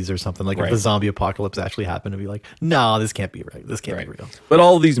zombies or something. If the zombie apocalypse actually happened, to be no, this can't be right. This can't be real. But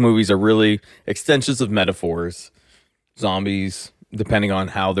all of these movies are really extensions of metaphors. Zombies, depending on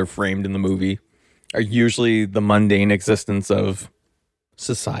how they're framed in the movie, are usually the mundane existence of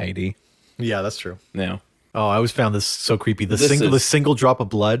society. Yeah, that's true. Yeah. Oh, I always found this so creepy. The This the is- single drop of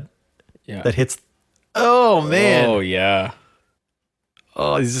blood Yeah. that hits. Oh man! Oh yeah.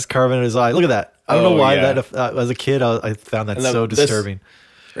 Oh, he's just carving at his eye. Look at that. I don't know Oh, why yeah. that. As a kid, I found that And then so this- disturbing.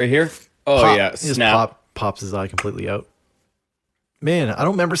 Right here. Oh Pop. yeah. He just Snap. pops his eye completely out. Man, I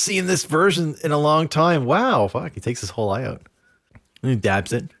don't remember seeing this version in a long time. Wow, fuck! He takes his whole eye out. And he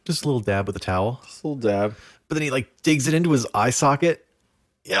dabs it. Just a little dab with a towel. Just a little dab. But then he like digs it into his eye socket.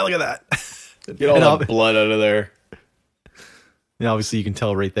 Yeah, look at that. Get all And that blood out of there. And obviously, you can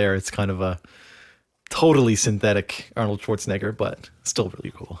tell right there it's kind of a totally synthetic Arnold Schwarzenegger, but still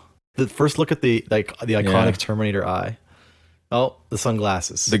really cool. The first look at the iconic Yeah. Terminator eye. Oh, the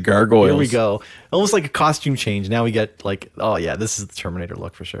sunglasses. The gargoyles. Here we go. Almost like a costume change. Now we get like, oh yeah, this is the Terminator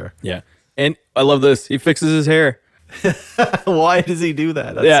look for sure. Yeah. And I love this. He fixes his hair. Why does he do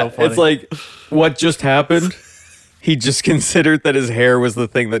that? That's yeah. so funny. It's like, what just happened? He just considered that his hair was the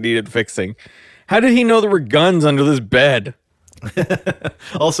thing that needed fixing. How did he know there were guns under this bed?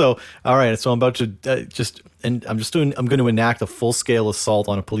 Also, all right, so I'm about to I'm going to enact a full-scale assault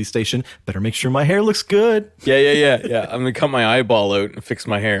on a police station. Better make sure my hair looks good. Yeah. I'm going to cut my eyeball out and fix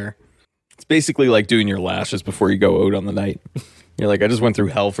my hair. It's basically like doing your lashes before you go out on the night. You're like, I just went through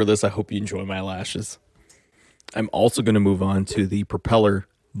hell for this. I hope you enjoy my lashes. I'm also going to move on to the Propeller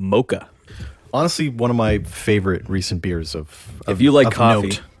Mocha. Honestly, one of my favorite recent beers If you like of coffee.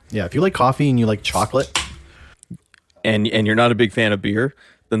 note. Yeah, if you like coffee and you like chocolate. And you're not a big fan of beer,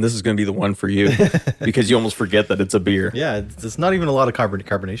 then this is going to be the one for you because you almost forget that it's a beer. Yeah, there's not even a lot of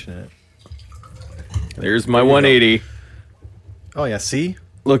carbonation in it. There's my 180. Oh yeah, see?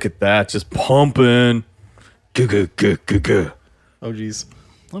 Look at that, just pumping. Oh geez.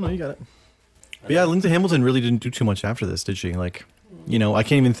 Oh no, you got it. But yeah, Lindsay Hamilton really didn't do too much after this, did she? Like, I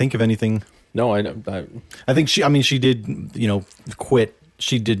can't even think of anything. No, I think she did, quit.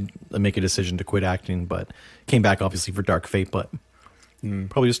 She did make a decision to quit acting, but came back obviously for Dark Fate, but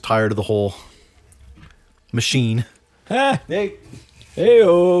probably just tired of the whole machine. Hey.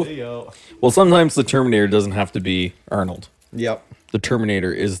 Hey-o. Well, sometimes the Terminator doesn't have to be Arnold. Yep. The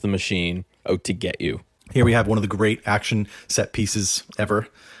Terminator is the machine out to get you. Here we have one of the great action set pieces ever.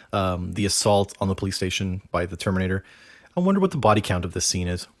 The assault on the police station by the Terminator. I wonder what the body count of this scene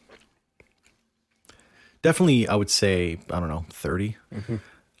is. Definitely, I would say, 30. Mm-hmm.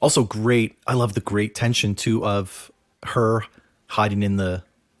 Also great. I love the great tension too of her hiding in the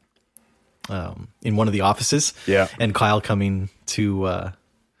in one of the offices. Yeah. And Kyle coming to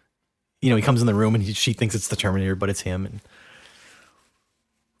he comes in the room and she thinks it's the Terminator, but it's him. And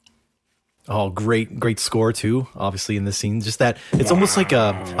great score too, obviously in this scene. Just that it's almost like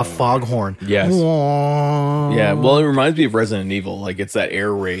a foghorn. Yes. Yeah. Well, it reminds me of Resident Evil. Like it's that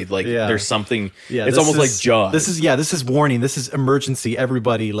air raid. Like there's something. Yeah, it's almost like Jaws. This is warning. This is emergency.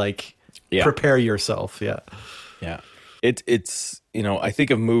 Everybody, prepare yourself. Yeah. Yeah. It's I think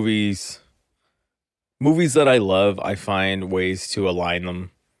of movies that I love. I find ways to align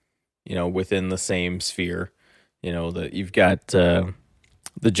them, within the same sphere. That you've got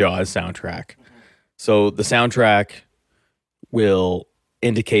the Jaws soundtrack. So the soundtrack will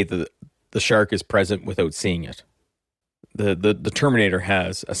indicate that the shark is present without seeing it. The Terminator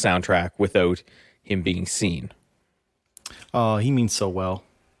has a soundtrack without him being seen. Oh, he means so well.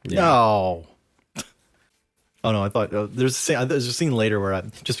 Yeah. No. Oh no, I thought there's a scene later where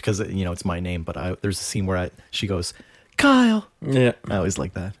just because it's my name, but there's a scene where she goes, Kyle. Yeah, I always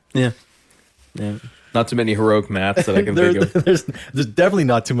like that. Yeah. Not too many heroic Matts that I can think of. There's definitely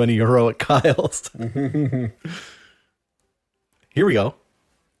not too many heroic Kyles. Here we go.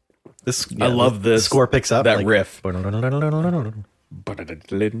 I love this. Score picks up that riff.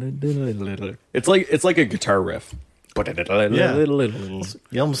 It's like a guitar riff.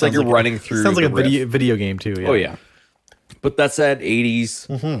 Yeah, almost like you're running through. Sounds like the a video game too. Yeah. Oh yeah, but that's that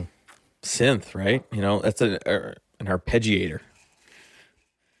 80s synth, right? That's an arpeggiator.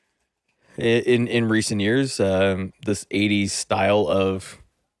 In recent years, this 80s style of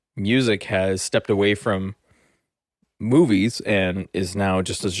music has stepped away from movies and is now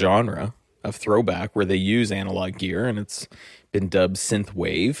just a genre of throwback where they use analog gear, and it's been dubbed synth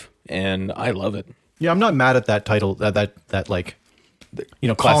wave, and I love it. Yeah, I'm not mad at that title. That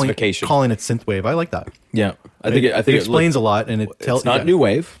classification, calling it synthwave. I like that. Yeah, I think it explains a lot, and it's not new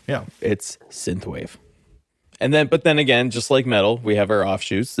wave. Yeah, it's synth wave. But then again, just like metal, we have our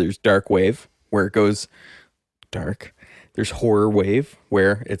offshoots. There's dark wave, where it goes dark. There's horror wave,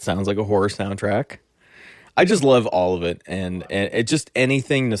 where it sounds like a horror soundtrack. I just love all of it, and it just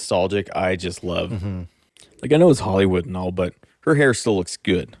anything nostalgic. I just love. Like I know it's Hollywood and all, but her hair still looks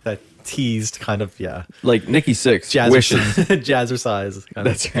good. teased, kind of, yeah. Like Nikki Sixx wishes. Jazzercise.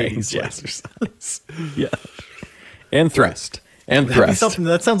 That's right. Jazzercise. Yeah. And thrust. And thrust.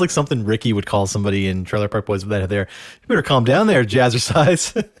 That sounds like something Ricky would call somebody in Trailer Park Boys with that there. You better calm down there,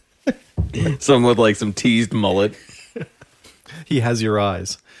 Jazzercise. Someone with like some teased mullet. He has your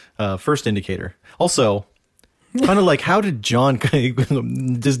eyes. First indicator. Also, kind of like, how did John,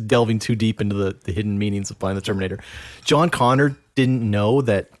 just delving too deep into the hidden meanings of Behind the Terminator, John Connor didn't know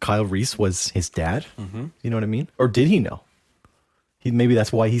that Kyle Reese was his dad? Mm-hmm. You know what I mean? Or did he know? Maybe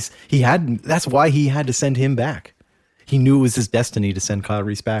that's why that's why he had to send him back. He knew it was his destiny to send Kyle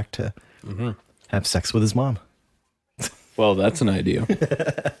Reese back to have sex with his mom. Well, that's an idea.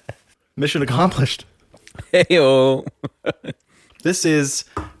 Mission accomplished. Hey-o. This is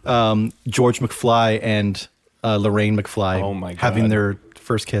George McFly and Lorraine McFly having their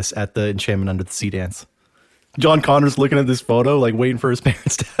first kiss at the Enchantment Under the Sea dance. John Connor's looking at this photo, like waiting for his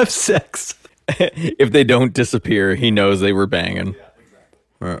parents to have sex. If they don't disappear, he knows they were banging.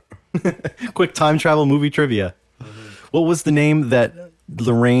 Yeah, exactly. Quick time travel movie trivia. What was the name that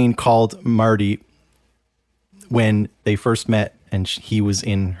Lorraine called Marty when they first met and he was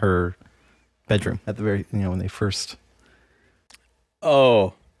in her bedroom at the very, when they first...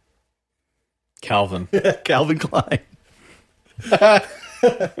 Oh. Calvin. Calvin Klein.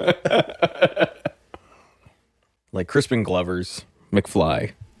 Like Crispin Glover's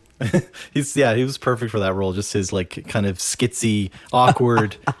McFly. He was perfect for that role. Just his like kind of skitsy,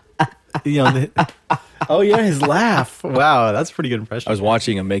 awkward... oh yeah, his laugh. Wow, that's a pretty good impression. I was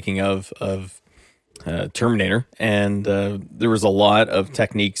watching a making of Terminator, and there was a lot of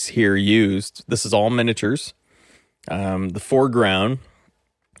techniques here used. This is all miniatures. The foreground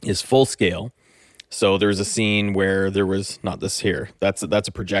is full scale. So there's a scene where there was not this here. That's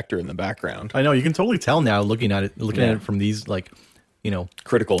a projector in the background. I know, you can totally tell now looking at it from these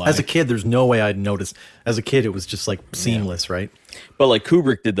critical eye. As a kid, there's no way I'd notice. As a kid, it was just like seamless, right? But like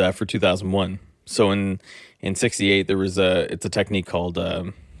Kubrick did that for 2001. So in 68, there was it's a technique called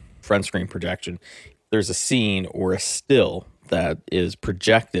front screen projection. There's a scene or a still that is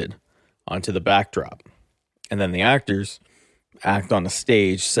projected onto the backdrop. And then the actors act on a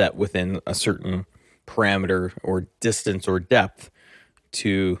stage set within a certain parameter or distance or depth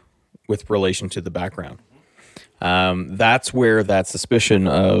with relation to the background. That's where that suspicion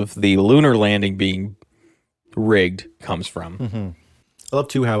of the lunar landing being rigged comes from. Mm-hmm. I love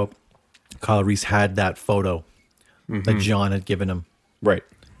too how Kyle Reese had that photo that John had given him. Right.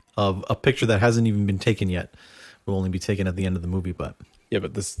 Of a picture that hasn't even been taken yet. Will only be taken at the end of the movie, but... Yeah,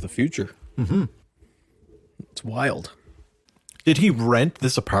 but this is the future. Mm-hmm. It's wild. Did he rent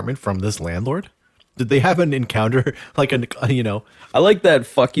this apartment from this landlord? Did they have an encounter? Like, I like that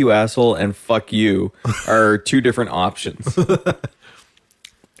fuck you, asshole, and fuck you are two different options.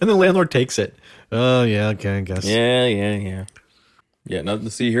 And the landlord takes it. Oh, yeah, okay, I guess. Yeah. Yeah, nothing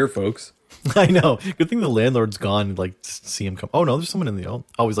to see here, folks. I know. Good thing the landlord's gone. Like, see him come. Oh no, there's someone in the.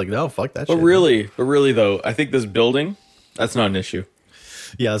 I was like, no, fuck that. But really though, I think this building, that's not an issue.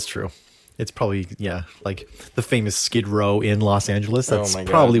 Yeah, that's true. It's probably like the famous Skid Row in Los Angeles. That's God.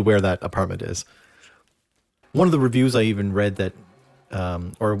 probably where that apartment is. One of the reviews I even read that,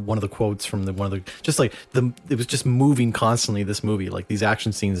 or one of the quotes from it was just moving constantly. This movie, like these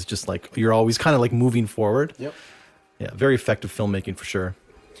action scenes, just like you're always kind of like moving forward. Yep. Yeah, very effective filmmaking for sure.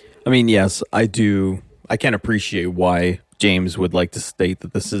 I mean, yes, I do. I can appreciate why James would like to state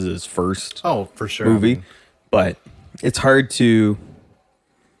that this is his first for sure movie, but it's hard to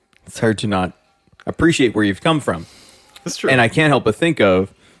not appreciate where you've come from. That's true. And I can't help but think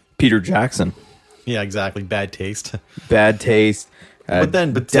of Peter Jackson. Yeah, exactly. Bad taste. But Dead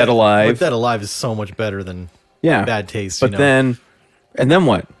Alive. But Dead Alive is so much better than Bad Taste. But then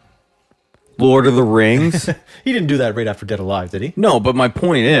what? Lord of the Rings. He didn't do that right after Dead Alive, did he? No, but my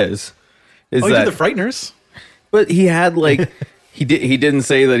point is he did The Frighteners. But he had he didn't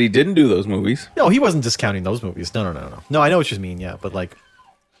say that he didn't do those movies. No, he wasn't discounting those movies. No. No, I know what you mean. Yeah, but like,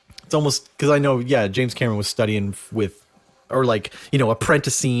 it's almost because I know. Yeah, James Cameron was studying with, or like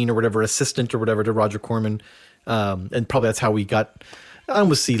apprenticing or whatever, assistant or whatever to Roger Corman, and probably that's how we got. I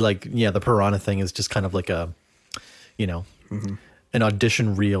almost see the Piranha thing is just kind of like a, an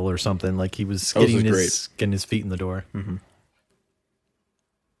audition reel or something. Like he was getting his feet in the door. Mm-hmm.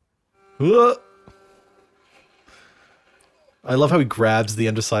 I love how he grabs the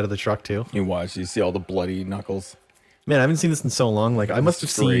underside of the truck too. You see all the bloody knuckles. Man, I haven't seen this in so long. Like I must have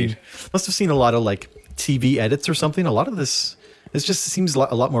seen a lot of like TV edits or something. A lot of this just seems a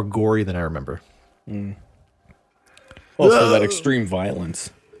lot more gory than I remember. Also, that extreme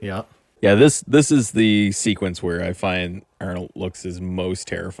violence. Yeah. Yeah, this is the sequence where I find Arnold looks his most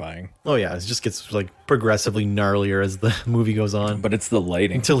terrifying. Oh yeah, it just gets like progressively gnarlier as the movie goes on. But it's the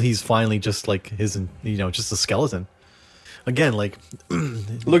lighting. Until he's finally just like just a skeleton. Again, like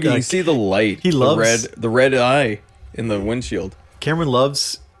look, you see the light. He loves the red eye in the windshield. Cameron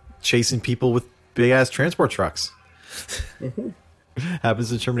loves chasing people with big ass transport trucks.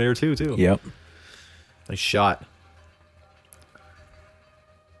 Happens in Terminator 2 too. Yep. Nice shot.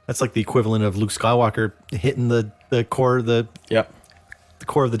 That's like the equivalent of Luke Skywalker hitting the core of the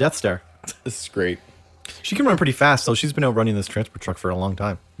core of the Death Star. This is great. She can run pretty fast, though. She's been out running this transport truck for a long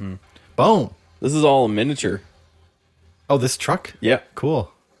time. Boom. This is all a miniature. Oh, this truck? Yeah. Cool.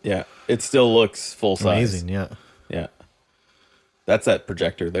 Yeah. It still looks full size. Amazing, yeah. Yeah. That's that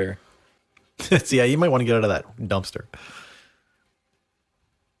projector there. Yeah, you might want to get out of that dumpster.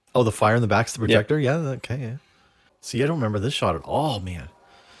 Oh, the fire in the back's the projector? Yeah, okay, yeah. See, I don't remember this shot at all, man.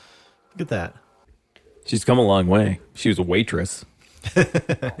 Look at that. She's come a long way. She was a waitress.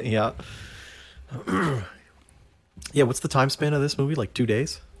 Yeah. Yeah, what's the time span of this movie? Like 2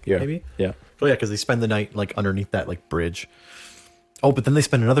 days? Yeah. Maybe? Yeah. Oh, yeah, because they spend the night like underneath that like bridge. Oh, but then they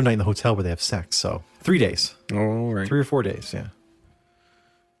spend another night in the hotel where they have sex. So 3 days. Oh, right. 3 or 4 days, yeah.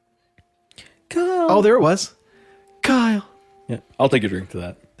 Kyle. Oh, there it was. Kyle. Yeah, I'll take a drink to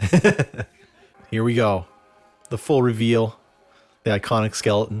that. Here we go. The full reveal. The iconic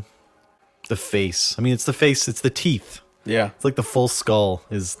skeleton. The face. I mean, it's the face. It's the teeth. Yeah. It's like the full skull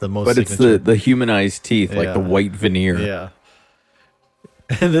is the most But signature. it's the humanized teeth, like the white veneer. Yeah.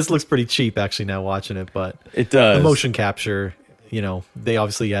 And this looks pretty cheap, actually, now watching it, but it does. The motion capture, they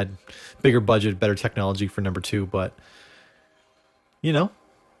obviously had bigger budget, better technology for number 2, but,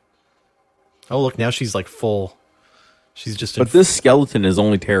 Oh, look, now she's like full. She's just... But this skeleton is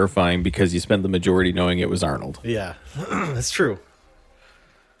only terrifying because you spent the majority knowing it was Arnold. Yeah, that's true.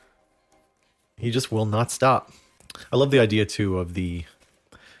 He just will not stop. I love the idea, too, of the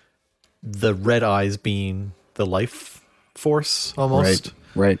red eyes being the life force, almost.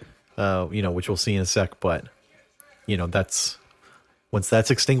 Right. Which we'll see in a sec, but, that's... Once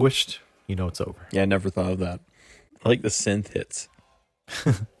that's extinguished, it's over. Yeah, I never thought of that. I like the synth hits.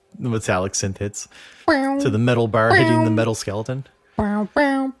 The metallic synth hits to the metal bar hitting the metal skeleton.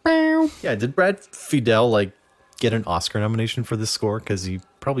 Yeah, did Brad Fiedel get an Oscar nomination for this score? Because he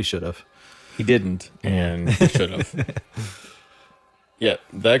probably should have. He didn't, and he should have. Yeah,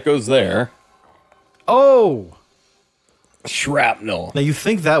 that goes there. Oh, shrapnel. Now you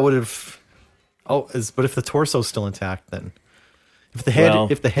think that would have? But if the torso's still intact, then if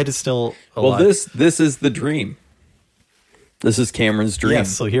the head is still alive. Well, this is the dream. This is Cameron's dream.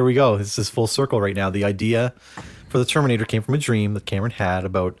 Yes, so here we go. This is full circle right now. The idea for the Terminator came from a dream that Cameron had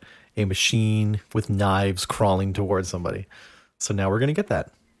about a machine with knives crawling towards somebody. So now we're going to get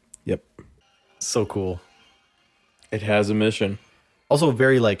that. Yep. So cool. It has a mission. Also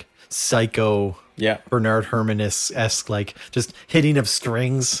very psycho, Bernard Herrmann-esque, just hitting of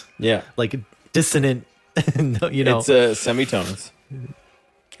strings. Yeah. Dissonant, It's semitones.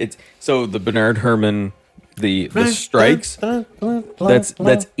 It's so the Bernard Herrmann... The strikes,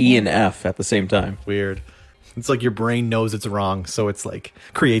 that's E and F at the same time. Weird. It's like your brain knows it's wrong, so it's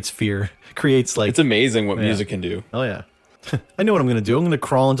creates fear. It's amazing what music can do. Oh, yeah. I know what I'm going to do. I'm going to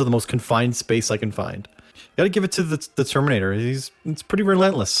crawl into the most confined space I can find. Got to give it to the Terminator. It's pretty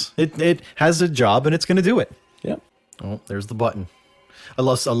relentless. It has a job, and it's going to do it. Yeah. Oh, there's the button. I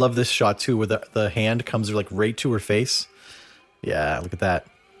love this shot, too, where the hand comes right to her face. Yeah, look at that.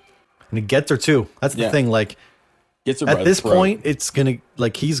 And it gets her too. That's the thing. Gets her at this point, it's gonna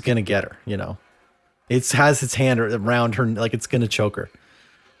he's gonna get her. It has its hand around her, it's gonna choke her.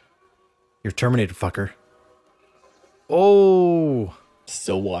 You're Terminator, fucker. Oh,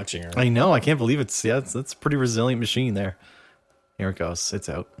 still watching her. I know. I can't believe it's a pretty resilient machine there. Here it goes. It's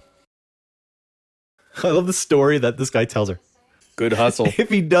out. I love the story that this guy tells her. Good hustle. If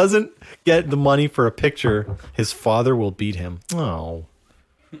he doesn't get the money for a picture, his father will beat him. Oh.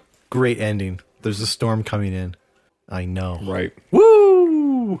 Great ending. There's a storm coming in. I know. Right.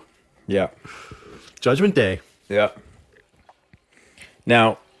 Woo! Yeah. Judgment Day. Yeah.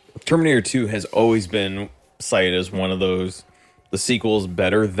 Now, Terminator 2 has always been cited as one of those, the sequels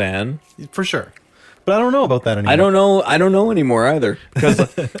better than. For sure. But I don't know about that anymore. I don't know anymore either.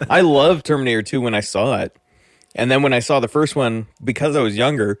 Because I loved Terminator 2 when I saw it. And then when I saw the first one, because I was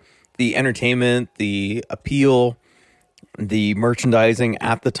younger, the entertainment, the appeal, the merchandising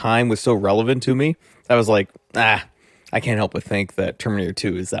at the time was so relevant to me. I was like, I can't help but think that Terminator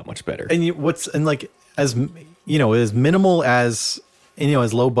 2 is that much better. And as minimal as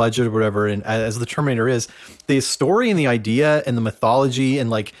as low budget or whatever, and as the Terminator is, the story and the idea and the mythology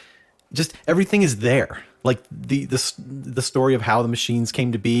and just everything is there. Like the story of how the machines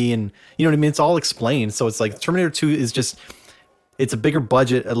came to be, and you know what I mean. It's all explained. So it's like Terminator 2 is just, it's a bigger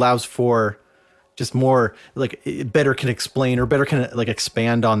budget, allows for just more, like it better can explain or better can like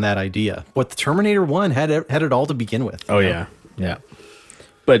expand on that idea. But the Terminator 1 had it all to begin with. Oh yeah, yeah.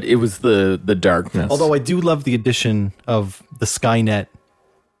 But it was the darkness. Although I do love the addition of the Skynet.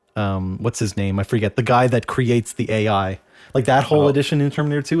 What's his name? I forget. The guy that creates the AI. Like that whole edition in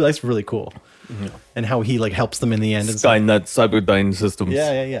Terminator 2, that's really cool. Mm-hmm. And how he like helps them in the end. Skynet Cyberdyne Systems.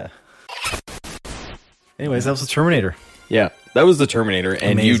 Yeah. Anyways, that was the Terminator. Yeah, that was the Terminator,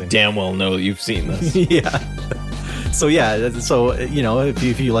 and Amazing. You damn well know that you've seen this. Yeah. So you know,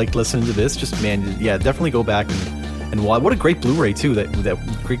 if you like listening to this, just definitely go back and watch. What a great Blu-ray too. That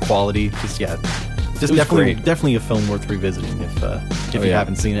great quality. Just definitely a film worth revisiting if you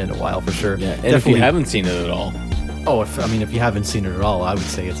haven't seen it in a while, for sure. Yeah, and if you haven't seen it at all. Oh, if you haven't seen it at all, I would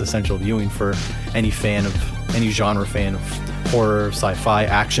say it's essential viewing for any genre fan of horror, sci-fi,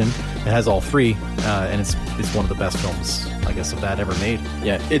 action. It has all three, and it's one of the best films, I guess, of that ever made.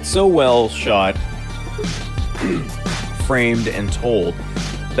 Yeah, it's so well shot, framed, and told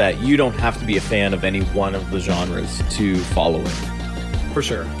that you don't have to be a fan of any one of the genres to follow it. For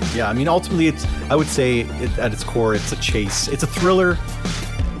sure. Yeah, I mean, ultimately, I would say at its core, it's a chase. It's a thriller.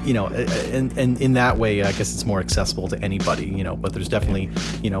 You know, and in that way, I guess it's more accessible to anybody, you know, but there's definitely,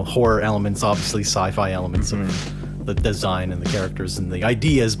 you know, horror elements, obviously sci-fi elements of the design and the characters and the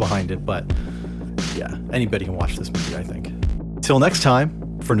ideas behind it. But yeah, anybody can watch this movie, I think. Till next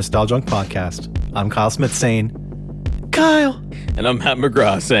time, for Nostalgia Podcast, I'm Kyle Smith saying, Kyle! And I'm Matt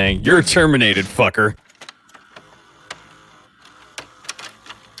McGraw saying, you're terminated, fucker.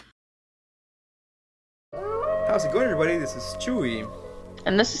 How's it going, everybody? This is Chewy.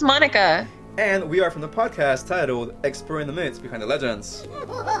 And this is Monica. And we are from the podcast titled Exploring the Myths Behind the Legends,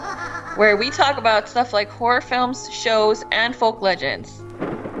 where we talk about stuff like horror films, shows, and folk legends.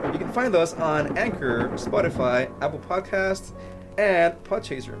 You can find us on Anchor, Spotify, Apple Podcasts, and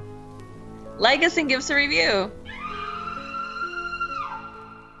Podchaser. Like us and give us a review.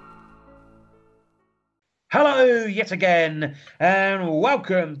 Hello yet again, and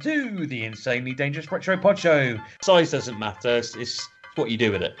welcome to the Insanely Dangerous Retro Pod Show. Size doesn't matter, it's what you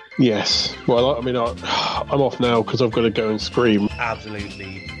do with it. Yes. Well, I mean, I'm off now because I've got to go and scream.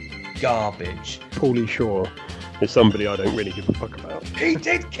 Absolutely garbage. Paulie Shaw is somebody I don't really give a fuck about. He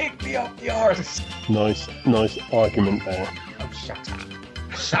did kick me up the arse. Nice argument there. Oh, shut up.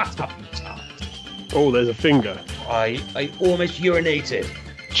 Shut up, you tart. Oh, there's a finger. I almost urinated.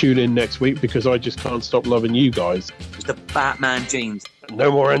 Tune in next week because I just can't stop loving you guys. It's the Batman James.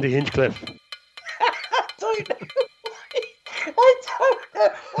 No more Andy Hinchcliffe. I don't know.